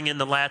 so they bring in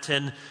the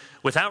Latin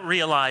without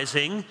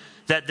realizing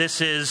that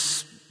this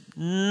is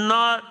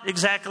not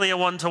exactly a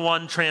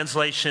one-to-one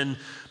translation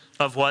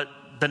of what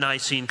the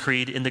Nicene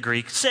Creed in the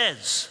Greek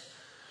says.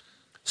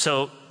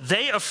 So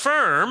they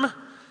affirm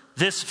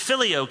this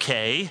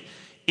Filioque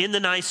in the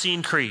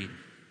Nicene Creed.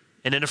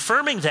 And in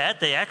affirming that,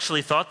 they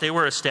actually thought they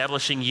were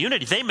establishing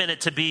unity. They meant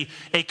it to be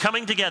a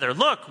coming together.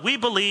 Look, we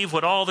believe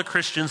what all the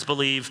Christians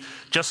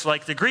believe, just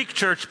like the Greek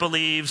church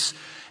believes,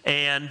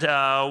 and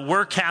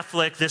we're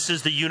Catholic. This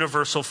is the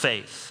universal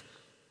faith.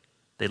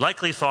 They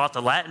likely thought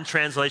the Latin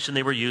translation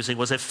they were using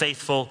was a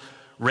faithful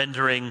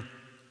rendering,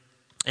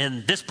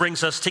 and this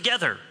brings us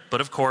together.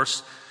 But of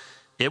course,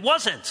 it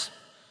wasn't.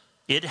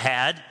 It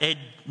had a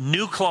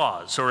new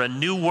clause or a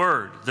new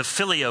word, the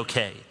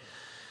Filioque.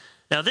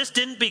 Now, this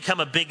didn't become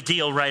a big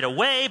deal right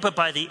away, but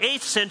by the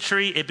 8th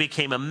century, it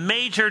became a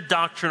major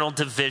doctrinal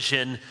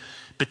division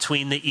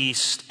between the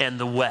East and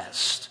the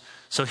West.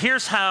 So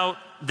here's how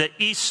the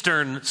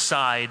Eastern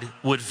side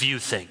would view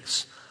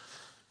things.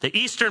 The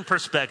Eastern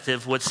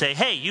perspective would say,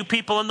 hey, you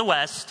people in the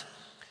West,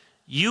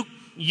 you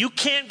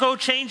can't go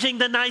changing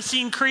the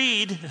Nicene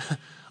Creed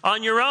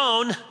on your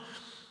own.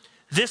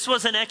 This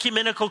was an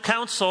ecumenical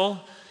council.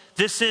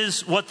 This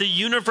is what the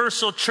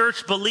universal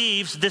church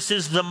believes. This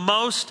is the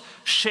most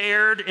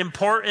shared,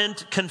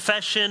 important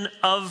confession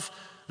of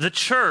the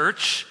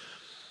church.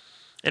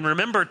 And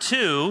remember,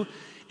 too,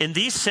 in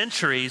these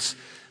centuries,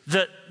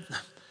 the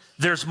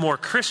There's more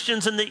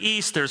Christians in the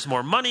East. There's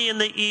more money in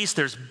the East.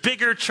 There's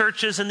bigger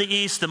churches in the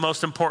East. The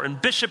most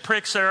important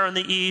bishoprics are in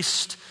the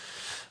East.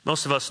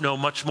 Most of us know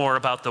much more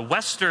about the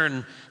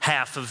Western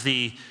half of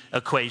the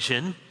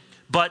equation.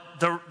 But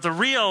the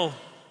real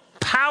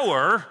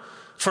power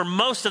for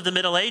most of the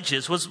Middle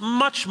Ages was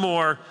much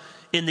more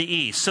in the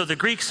East. So the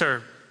Greeks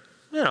are,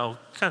 kind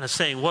of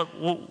saying,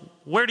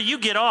 where do you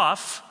get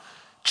off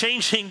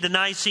changing the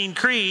Nicene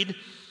Creed?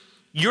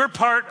 Your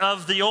part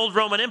of the old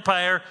Roman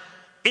Empire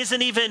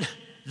isn't even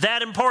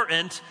that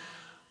important.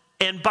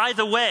 And by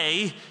the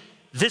way,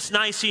 this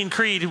Nicene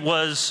Creed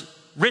was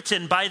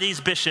written by these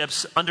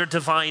bishops under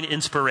divine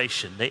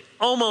inspiration. They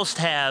almost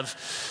have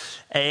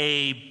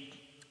a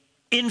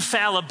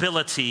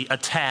infallibility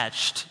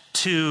attached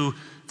to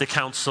the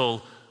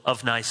Council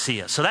of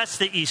Nicaea. So that's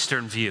the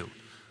Eastern view.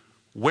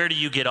 Where do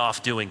you get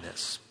off doing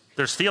this?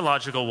 There's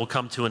theological we'll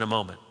come to in a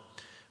moment.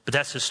 But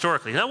that's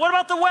historically. Now, what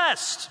about the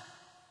West?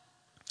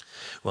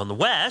 Well, in the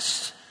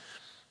West,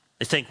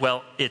 they think,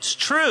 it's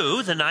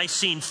true, the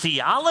Nicene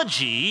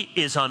theology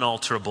is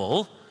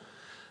unalterable,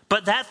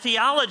 but that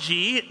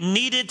theology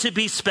needed to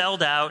be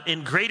spelled out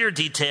in greater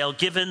detail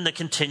given the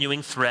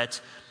continuing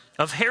threat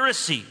of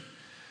heresy.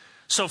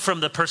 So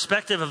from the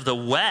perspective of the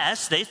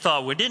West, they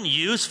thought we didn't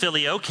use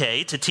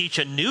Filioque to teach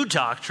a new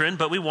doctrine,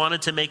 but we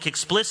wanted to make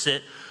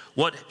explicit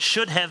what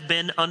should have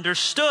been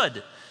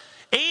understood.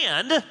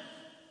 And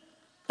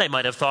they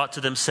might have thought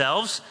to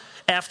themselves,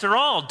 after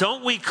all,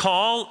 don't we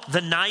call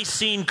the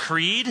Nicene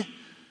Creed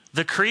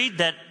the creed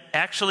that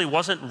actually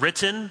wasn't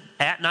written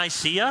at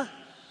Nicaea?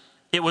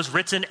 It was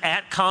written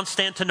at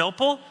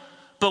Constantinople,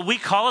 but we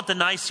call it the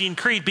Nicene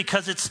Creed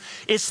because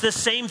it's the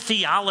same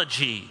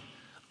theology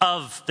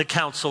of the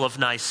Council of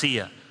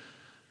Nicaea.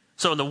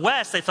 So in the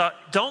West, they thought,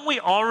 don't we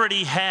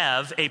already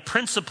have a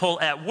principle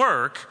at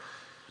work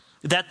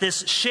that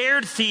this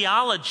shared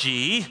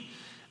theology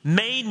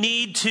may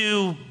need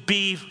to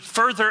be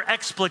further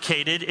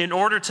explicated in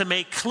order to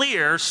make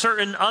clear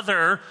certain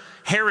other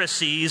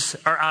heresies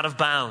are out of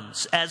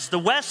bounds. As the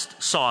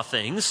West saw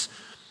things,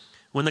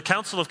 when the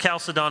Council of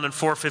Chalcedon in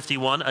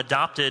 451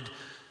 adopted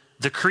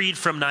the creed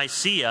from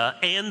Nicaea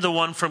and the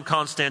one from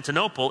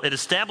Constantinople, it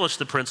established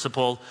the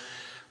principle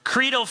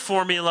creedal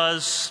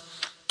formulas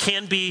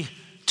can be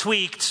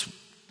tweaked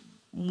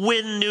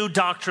when new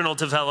doctrinal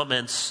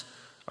developments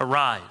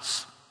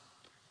arise.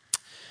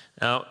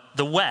 Now,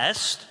 the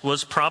West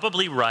was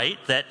probably right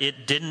that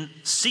it didn't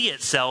see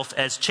itself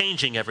as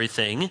changing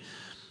everything,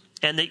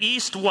 and the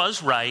East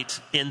was right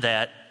in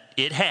that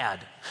it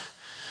had.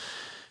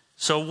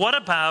 So what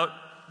about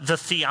the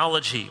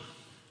theology?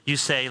 You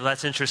say,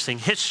 that's interesting.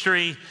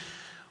 History,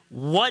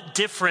 what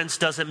difference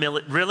does it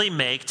really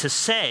make to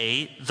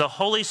say the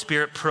Holy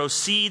Spirit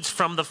proceeds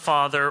from the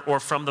Father or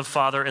from the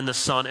Father and the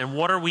Son? And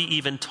what are we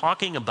even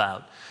talking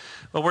about?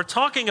 Well, we're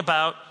talking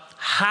about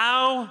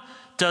how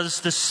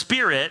does the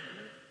Spirit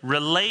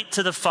relate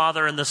to the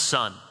Father and the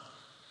Son?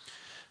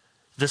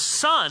 The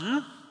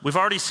Son, we've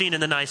already seen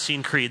in the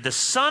Nicene Creed, the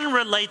Son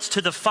relates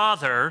to the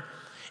Father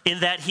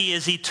in that he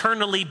is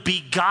eternally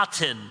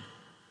begotten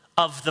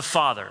of the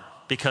Father,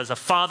 because a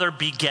father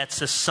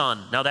begets a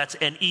son. Now that's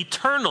an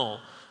eternal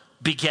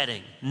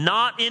begetting,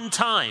 not in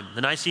time.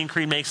 The Nicene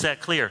Creed makes that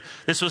clear.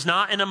 This was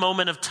not in a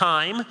moment of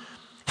time.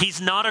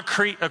 He's not a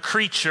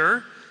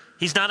creature.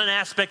 He's not an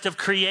aspect of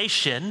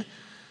creation.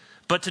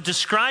 But to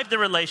describe the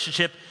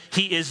relationship,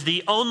 he is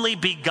the only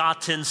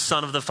begotten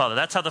Son of the Father.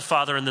 That's how the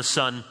Father and the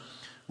Son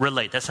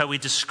relate. That's how we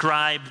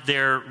describe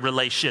their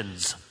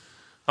relations.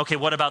 Okay,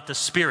 what about the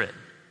Spirit?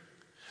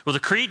 Well, the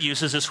Creed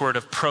uses this word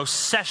of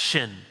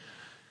procession,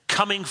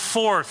 coming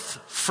forth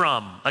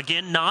from.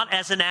 Again, not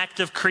as an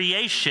act of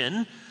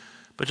creation,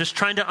 but just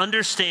trying to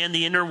understand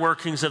the inner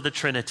workings of the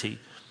Trinity.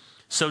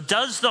 So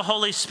does the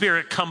Holy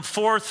Spirit come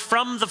forth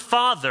from the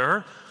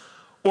Father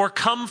or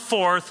come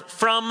forth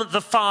from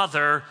the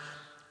Father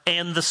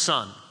and the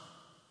Son?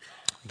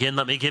 Again,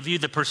 let me give you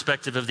the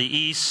perspective of the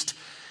East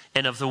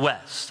and of the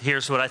West.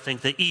 Here's what I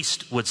think the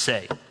East would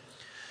say.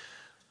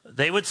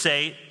 They would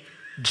say,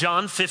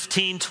 John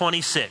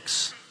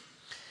 15:26.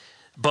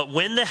 But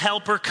when the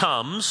Helper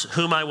comes,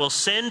 whom I will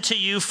send to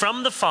you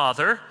from the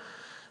Father,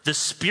 the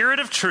Spirit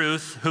of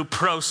truth, who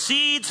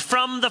proceeds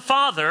from the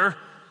Father,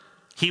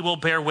 he will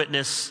bear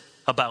witness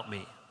about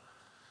me.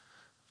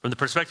 From the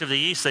perspective of the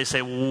East, they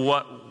say,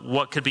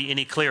 what could be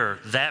any clearer?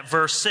 That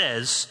verse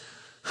says,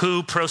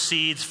 who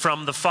proceeds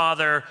from the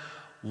Father?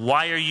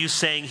 Why are you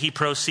saying he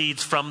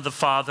proceeds from the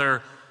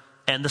Father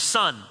and the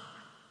Son?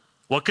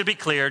 What could be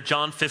clear?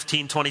 John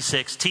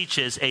 15:26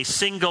 teaches a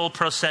single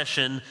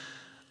procession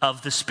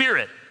of the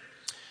Spirit.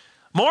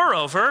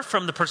 Moreover,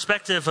 from the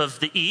perspective of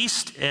the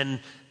East,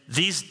 and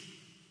these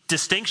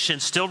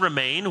distinctions still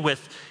remain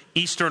with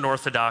Eastern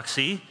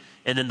Orthodoxy,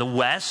 and in the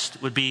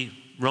West would be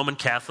Roman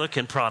Catholic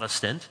and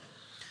Protestant,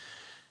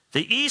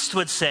 the East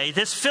would say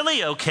this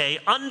Filioque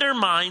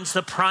undermines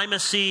the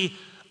primacy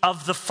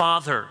of the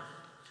Father.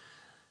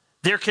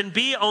 There can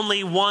be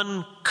only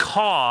one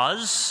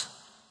cause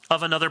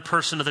of another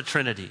person of the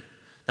Trinity.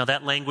 Now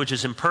that language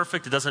is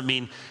imperfect. It doesn't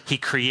mean he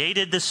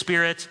created the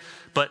Spirit,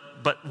 but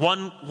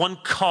one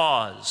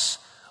cause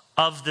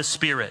of the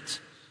Spirit.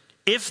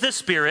 If the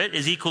Spirit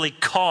is equally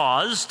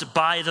caused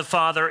by the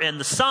Father and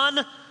the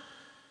Son,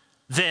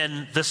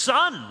 then the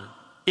Son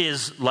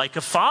is like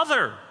a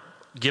father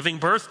giving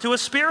birth to a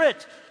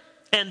Spirit.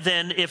 And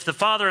then if the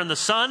Father and the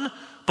Son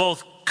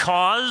both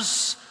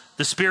cause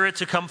the Spirit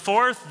to come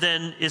forth,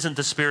 then isn't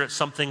the Spirit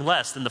something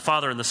less? Then the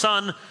Father and the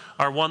Son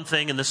are one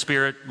thing, and the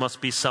Spirit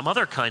must be some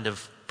other kind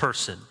of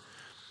person.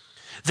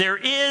 There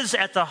is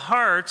at the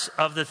heart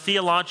of the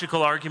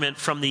theological argument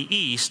from the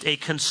East a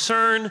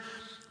concern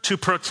to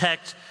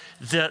protect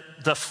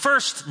the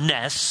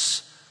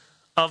firstness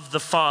of the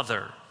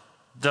Father,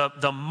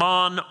 the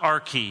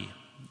monarchy.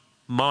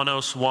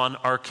 Monos, one,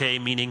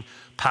 arche, meaning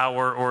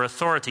power or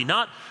authority.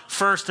 Not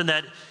first in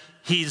that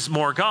he's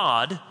more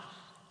God,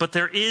 but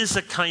there is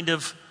a kind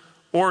of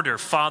order,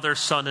 Father,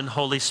 Son, and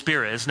Holy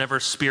Spirit. It's never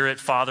Spirit,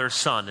 Father,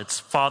 Son. It's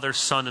Father,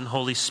 Son, and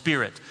Holy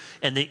Spirit.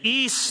 And the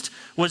East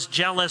was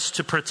jealous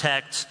to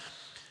protect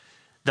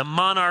the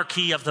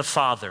monarchy of the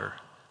Father.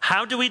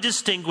 How do we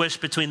distinguish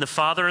between the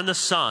Father and the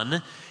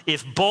Son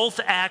if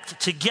both act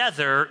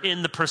together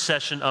in the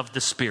procession of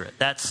the Spirit?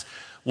 That's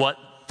what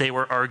they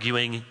were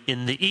arguing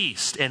in the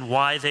East, and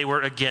why they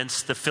were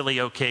against the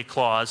Filioque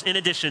clause, in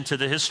addition to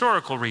the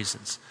historical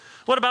reasons.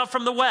 What about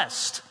from the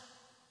West?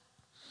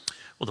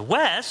 Well, the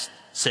West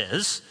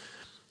says,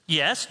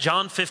 yes,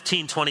 John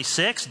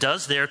 15:26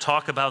 does there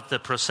talk about the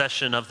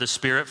procession of the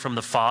Spirit from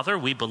the Father.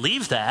 We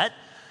believe that,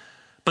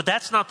 but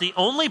that's not the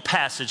only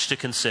passage to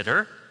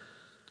consider.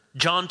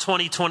 John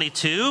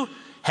 20:22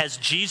 has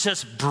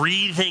Jesus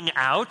breathing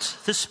out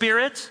the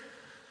Spirit.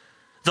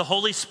 The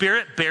Holy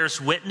Spirit bears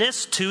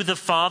witness to the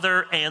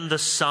Father and the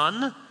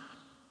Son.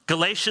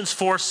 Galatians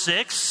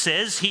 4:6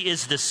 says he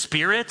is the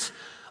Spirit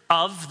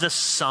of the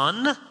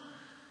Son.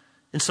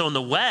 And so in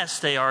the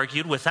West, they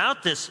argued,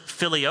 without this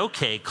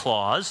Filioque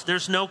clause,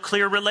 there's no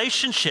clear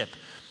relationship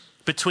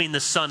between the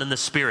Son and the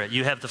Spirit.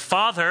 You have the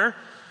Father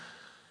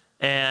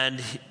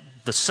and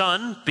the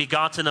Son,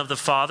 begotten of the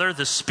Father,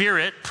 the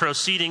Spirit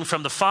proceeding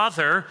from the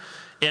Father.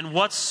 And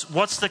what's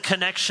the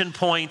connection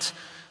point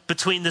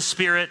between the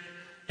Spirit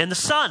and the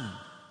Son?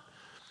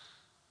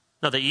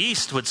 Now, the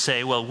East would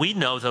say, well, we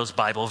know those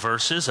Bible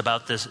verses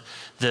about the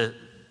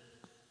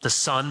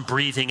Son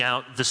breathing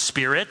out the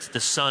Spirit, the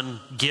Son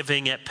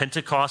giving at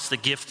Pentecost the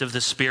gift of the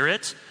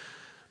Spirit.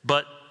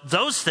 But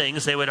those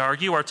things, they would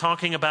argue, are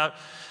talking about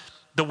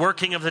the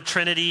working of the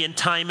Trinity in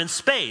time and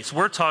space.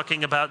 We're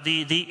talking about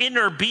the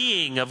inner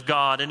being of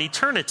God in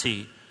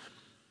eternity.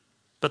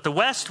 But the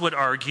West would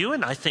argue,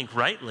 and I think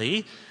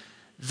rightly,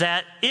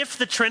 that if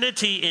the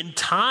Trinity in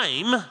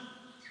time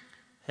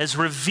has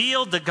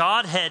revealed the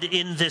Godhead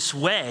in this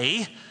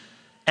way,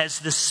 as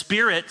the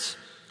Spirit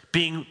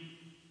being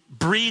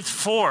breathed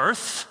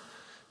forth,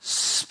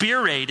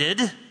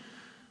 spirated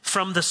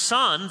from the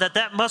Son,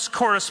 that must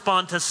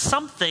correspond to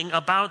something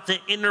about the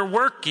inner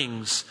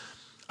workings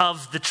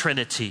of the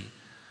Trinity.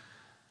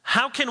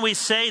 How can we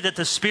say that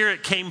the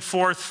Spirit came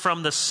forth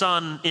from the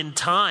Son in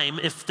time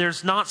if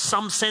there's not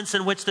some sense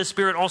in which the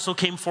Spirit also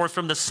came forth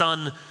from the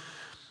Son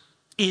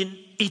in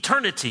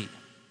eternity?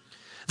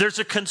 There's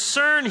a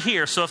concern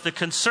here. So if the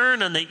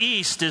concern in the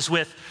East is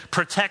with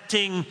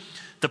protecting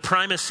the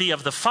primacy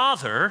of the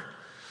Father,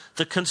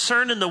 the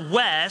concern in the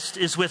West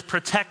is with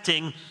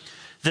protecting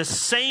the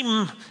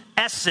same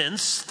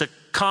essence, the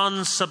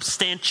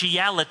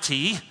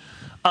consubstantiality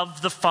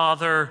of the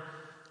Father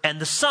and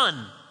the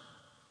Son.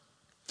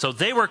 So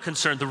they were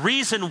concerned. The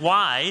reason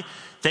why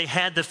they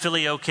had the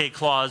Filioque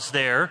clause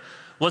there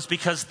was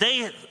because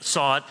they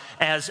saw it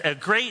as a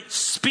great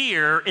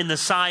spear in the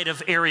side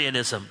of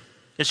Arianism.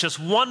 It's just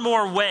one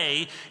more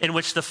way in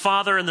which the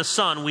Father and the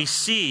Son, we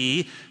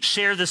see,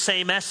 share the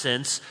same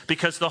essence,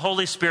 because the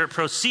Holy Spirit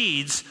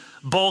proceeds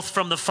both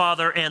from the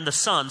Father and the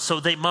Son, so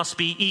they must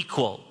be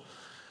equal.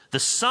 The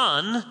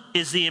Son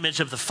is the image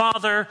of the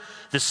Father.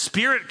 The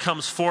Spirit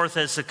comes forth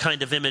as a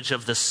kind of image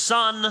of the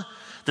Son.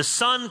 The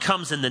Son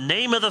comes in the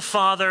name of the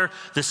Father.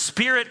 The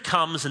Spirit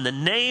comes in the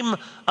name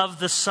of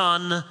the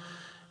Son.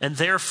 And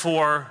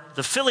therefore,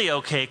 the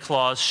Filioque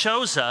clause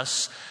shows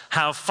us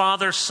how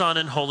Father, Son,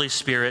 and Holy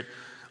Spirit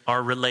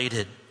are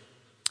related.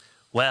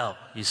 Well,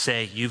 you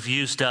say, you've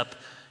used up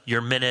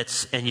your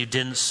minutes and you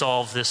didn't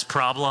solve this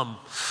problem.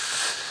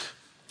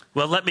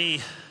 Well,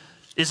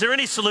 is there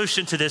any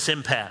solution to this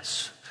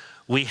impasse?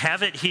 We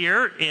have it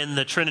here in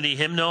the Trinity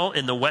hymnal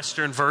in the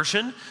Western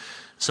version.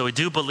 So we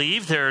do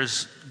believe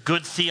there's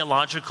good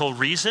theological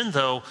reason,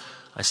 though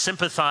I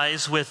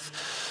sympathize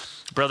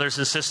with brothers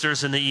and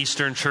sisters in the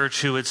Eastern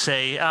Church who would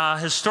say,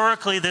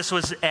 historically this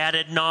was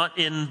added not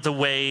in the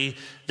way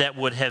that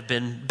would have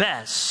been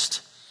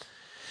best.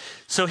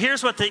 So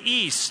here's what the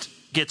East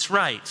gets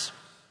right.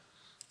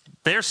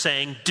 They're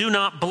saying, do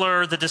not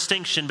blur the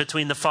distinction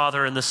between the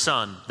Father and the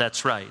Son.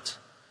 That's right.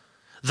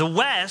 The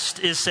West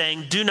is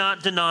saying, do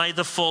not deny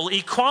the full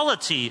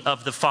equality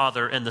of the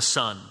Father and the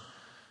Son.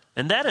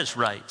 And that is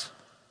right.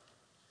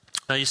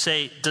 Now you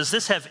say, does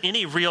this have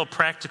any real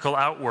practical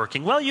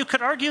outworking? Well, you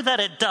could argue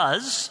that it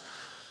does.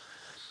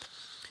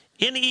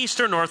 In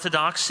Eastern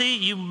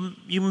Orthodoxy,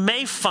 you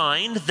may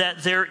find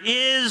that there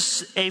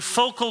is a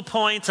focal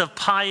point of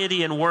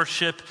piety and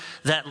worship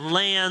that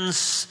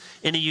lands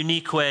in a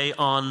unique way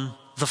on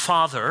the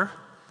Father,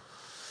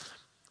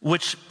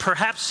 which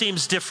perhaps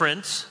seems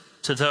different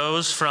to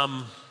those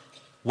from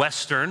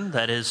Western,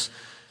 that is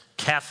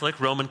Catholic,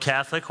 Roman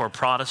Catholic, or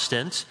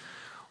Protestant,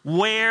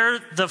 where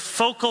the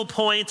focal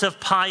point of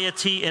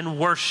piety and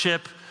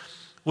worship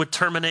would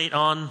terminate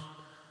on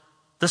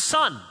the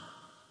Son,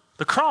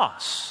 the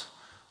cross,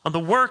 on the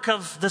work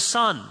of the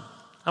Son.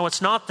 Now,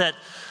 it's not that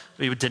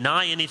we would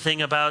deny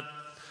anything about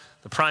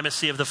the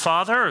primacy of the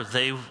Father.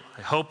 They,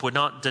 I hope, would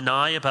not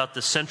deny about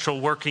the central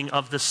working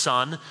of the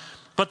Son.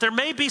 But there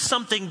may be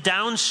something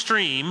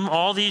downstream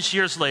all these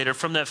years later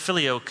from that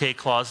Filioque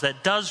clause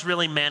that does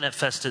really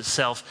manifest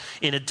itself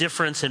in a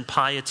difference in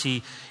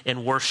piety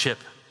and worship.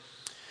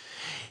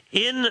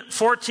 In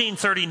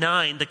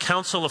 1439, the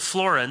Council of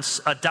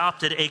Florence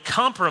adopted a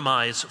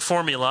compromise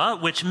formula,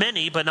 which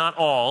many, but not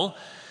all,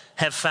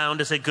 have found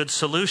as a good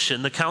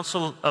solution. The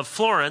Council of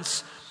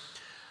Florence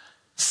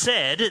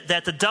said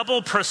that the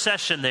double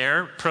procession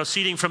there,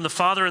 proceeding from the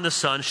Father and the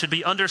Son, should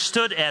be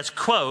understood as,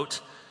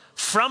 quote,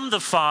 from the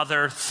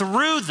Father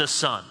through the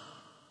Son.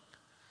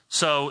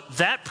 So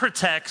that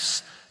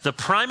protects the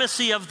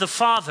primacy of the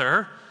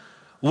Father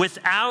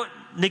without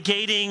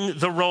negating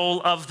the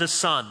role of the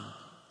Son.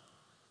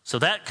 So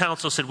that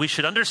council said we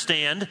should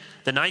understand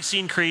the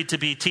Nicene Creed to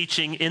be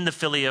teaching in the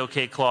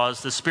Filioque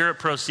clause, the Spirit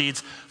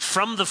proceeds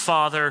from the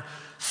Father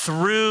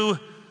through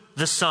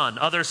the Son.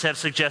 Others have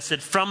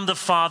suggested from the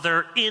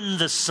Father in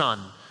the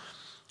Son.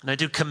 And I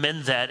do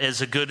commend that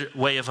as a good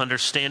way of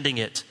understanding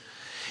it.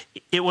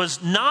 It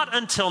was not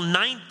until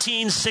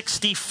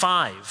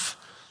 1965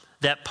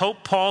 that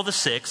Pope Paul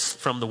VI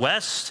from the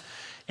West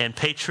and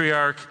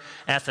Patriarch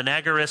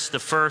Athenagoras I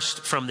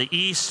from the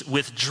East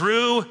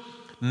withdrew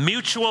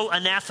mutual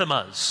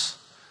anathemas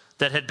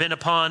that had been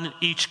upon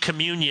each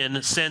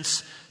communion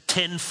since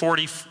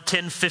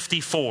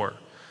 1054.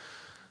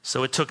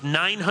 So it took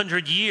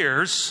 900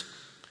 years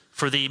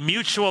for the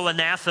mutual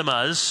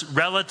anathemas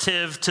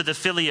relative to the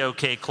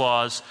Filioque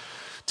clause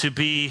to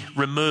be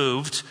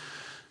removed.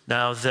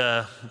 Now,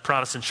 the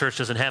Protestant church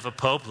doesn't have a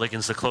pope.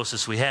 Lincoln's the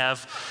closest we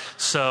have.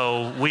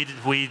 So we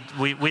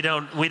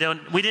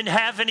didn't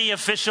have any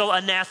official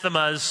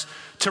anathemas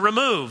to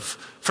remove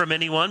from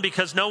anyone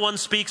because no one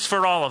speaks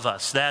for all of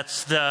us.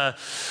 That's the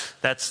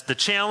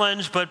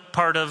challenge, but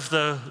part of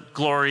the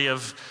glory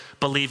of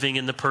believing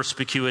in the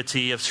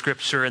perspicuity of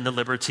Scripture and the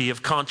liberty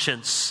of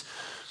conscience.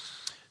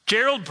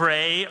 Gerald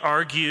Bray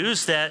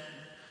argues that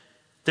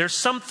there's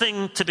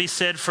something to be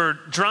said for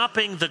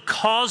dropping the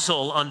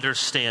causal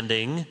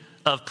understanding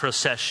of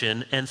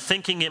procession and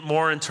thinking it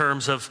more in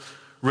terms of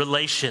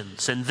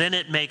relations. And then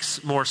it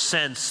makes more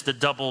sense, the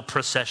double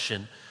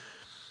procession.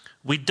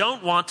 We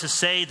don't want to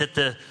say that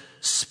the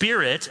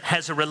Spirit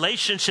has a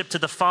relationship to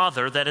the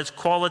Father that is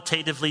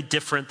qualitatively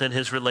different than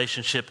his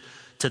relationship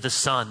to the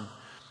Son.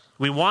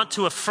 We want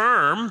to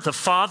affirm the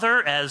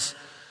Father as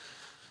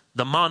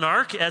the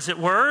monarch, as it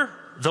were,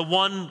 the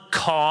one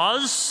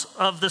cause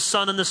of the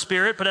Son and the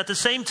Spirit, but at the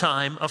same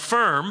time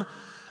affirm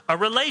a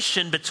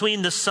relation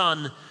between the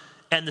Son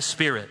and the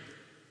Spirit,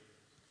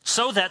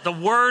 so that the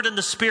Word and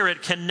the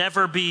Spirit can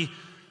never be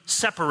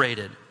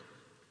separated.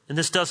 And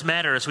this does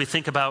matter as we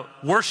think about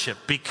worship,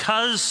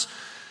 because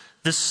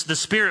the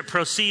Spirit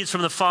proceeds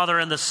from the Father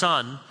and the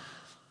Son.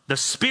 The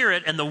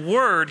Spirit and the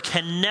Word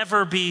can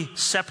never be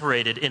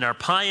separated in our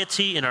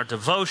piety, in our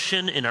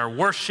devotion, in our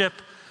worship.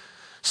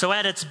 So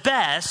at its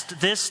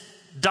best, this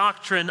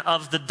doctrine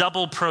of the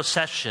double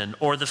procession,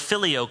 or the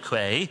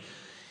Filioque,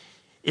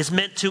 is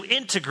meant to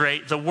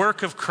integrate the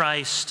work of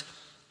Christ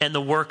and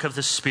the work of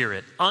the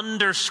Spirit,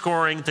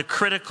 underscoring the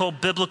critical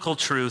biblical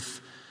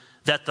truth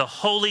that the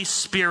Holy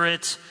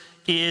Spirit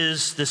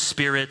is the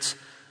Spirit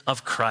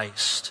of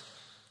Christ.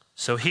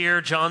 So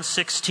here, John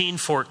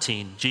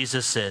 16:14,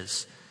 Jesus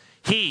says,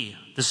 He,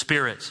 the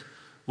Spirit,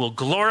 will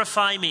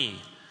glorify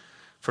me,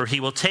 for he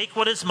will take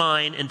what is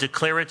mine and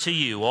declare it to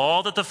you.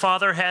 All that the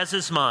Father has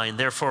is mine.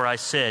 Therefore I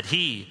said,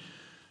 He,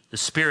 the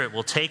Spirit,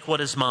 will take what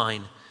is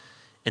mine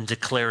and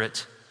declare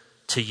it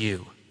to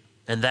you.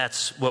 And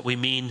that's what we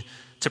mean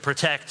to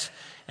protect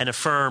and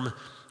affirm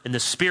in the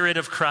Spirit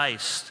of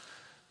Christ,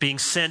 being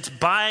sent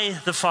by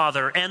the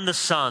Father and the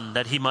Son,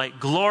 that he might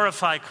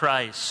glorify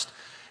Christ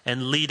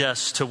and lead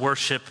us to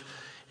worship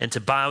and to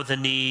bow the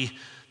knee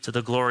to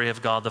the glory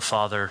of God the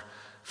Father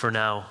for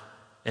now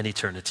and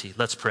eternity.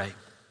 Let's pray.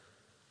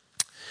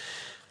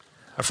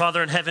 Our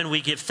Father in heaven,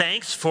 we give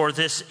thanks for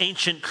this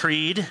ancient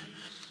creed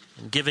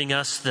and giving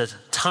us the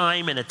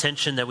time and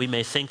attention that we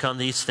may think on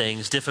these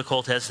things,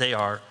 difficult as they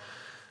are.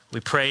 We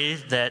pray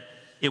that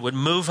it would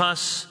move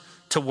us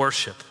to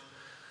worship,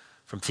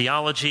 from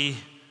theology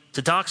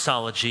to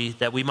doxology,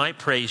 that we might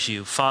praise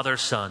you, Father,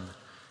 Son,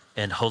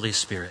 and Holy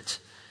Spirit.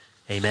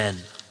 Amen.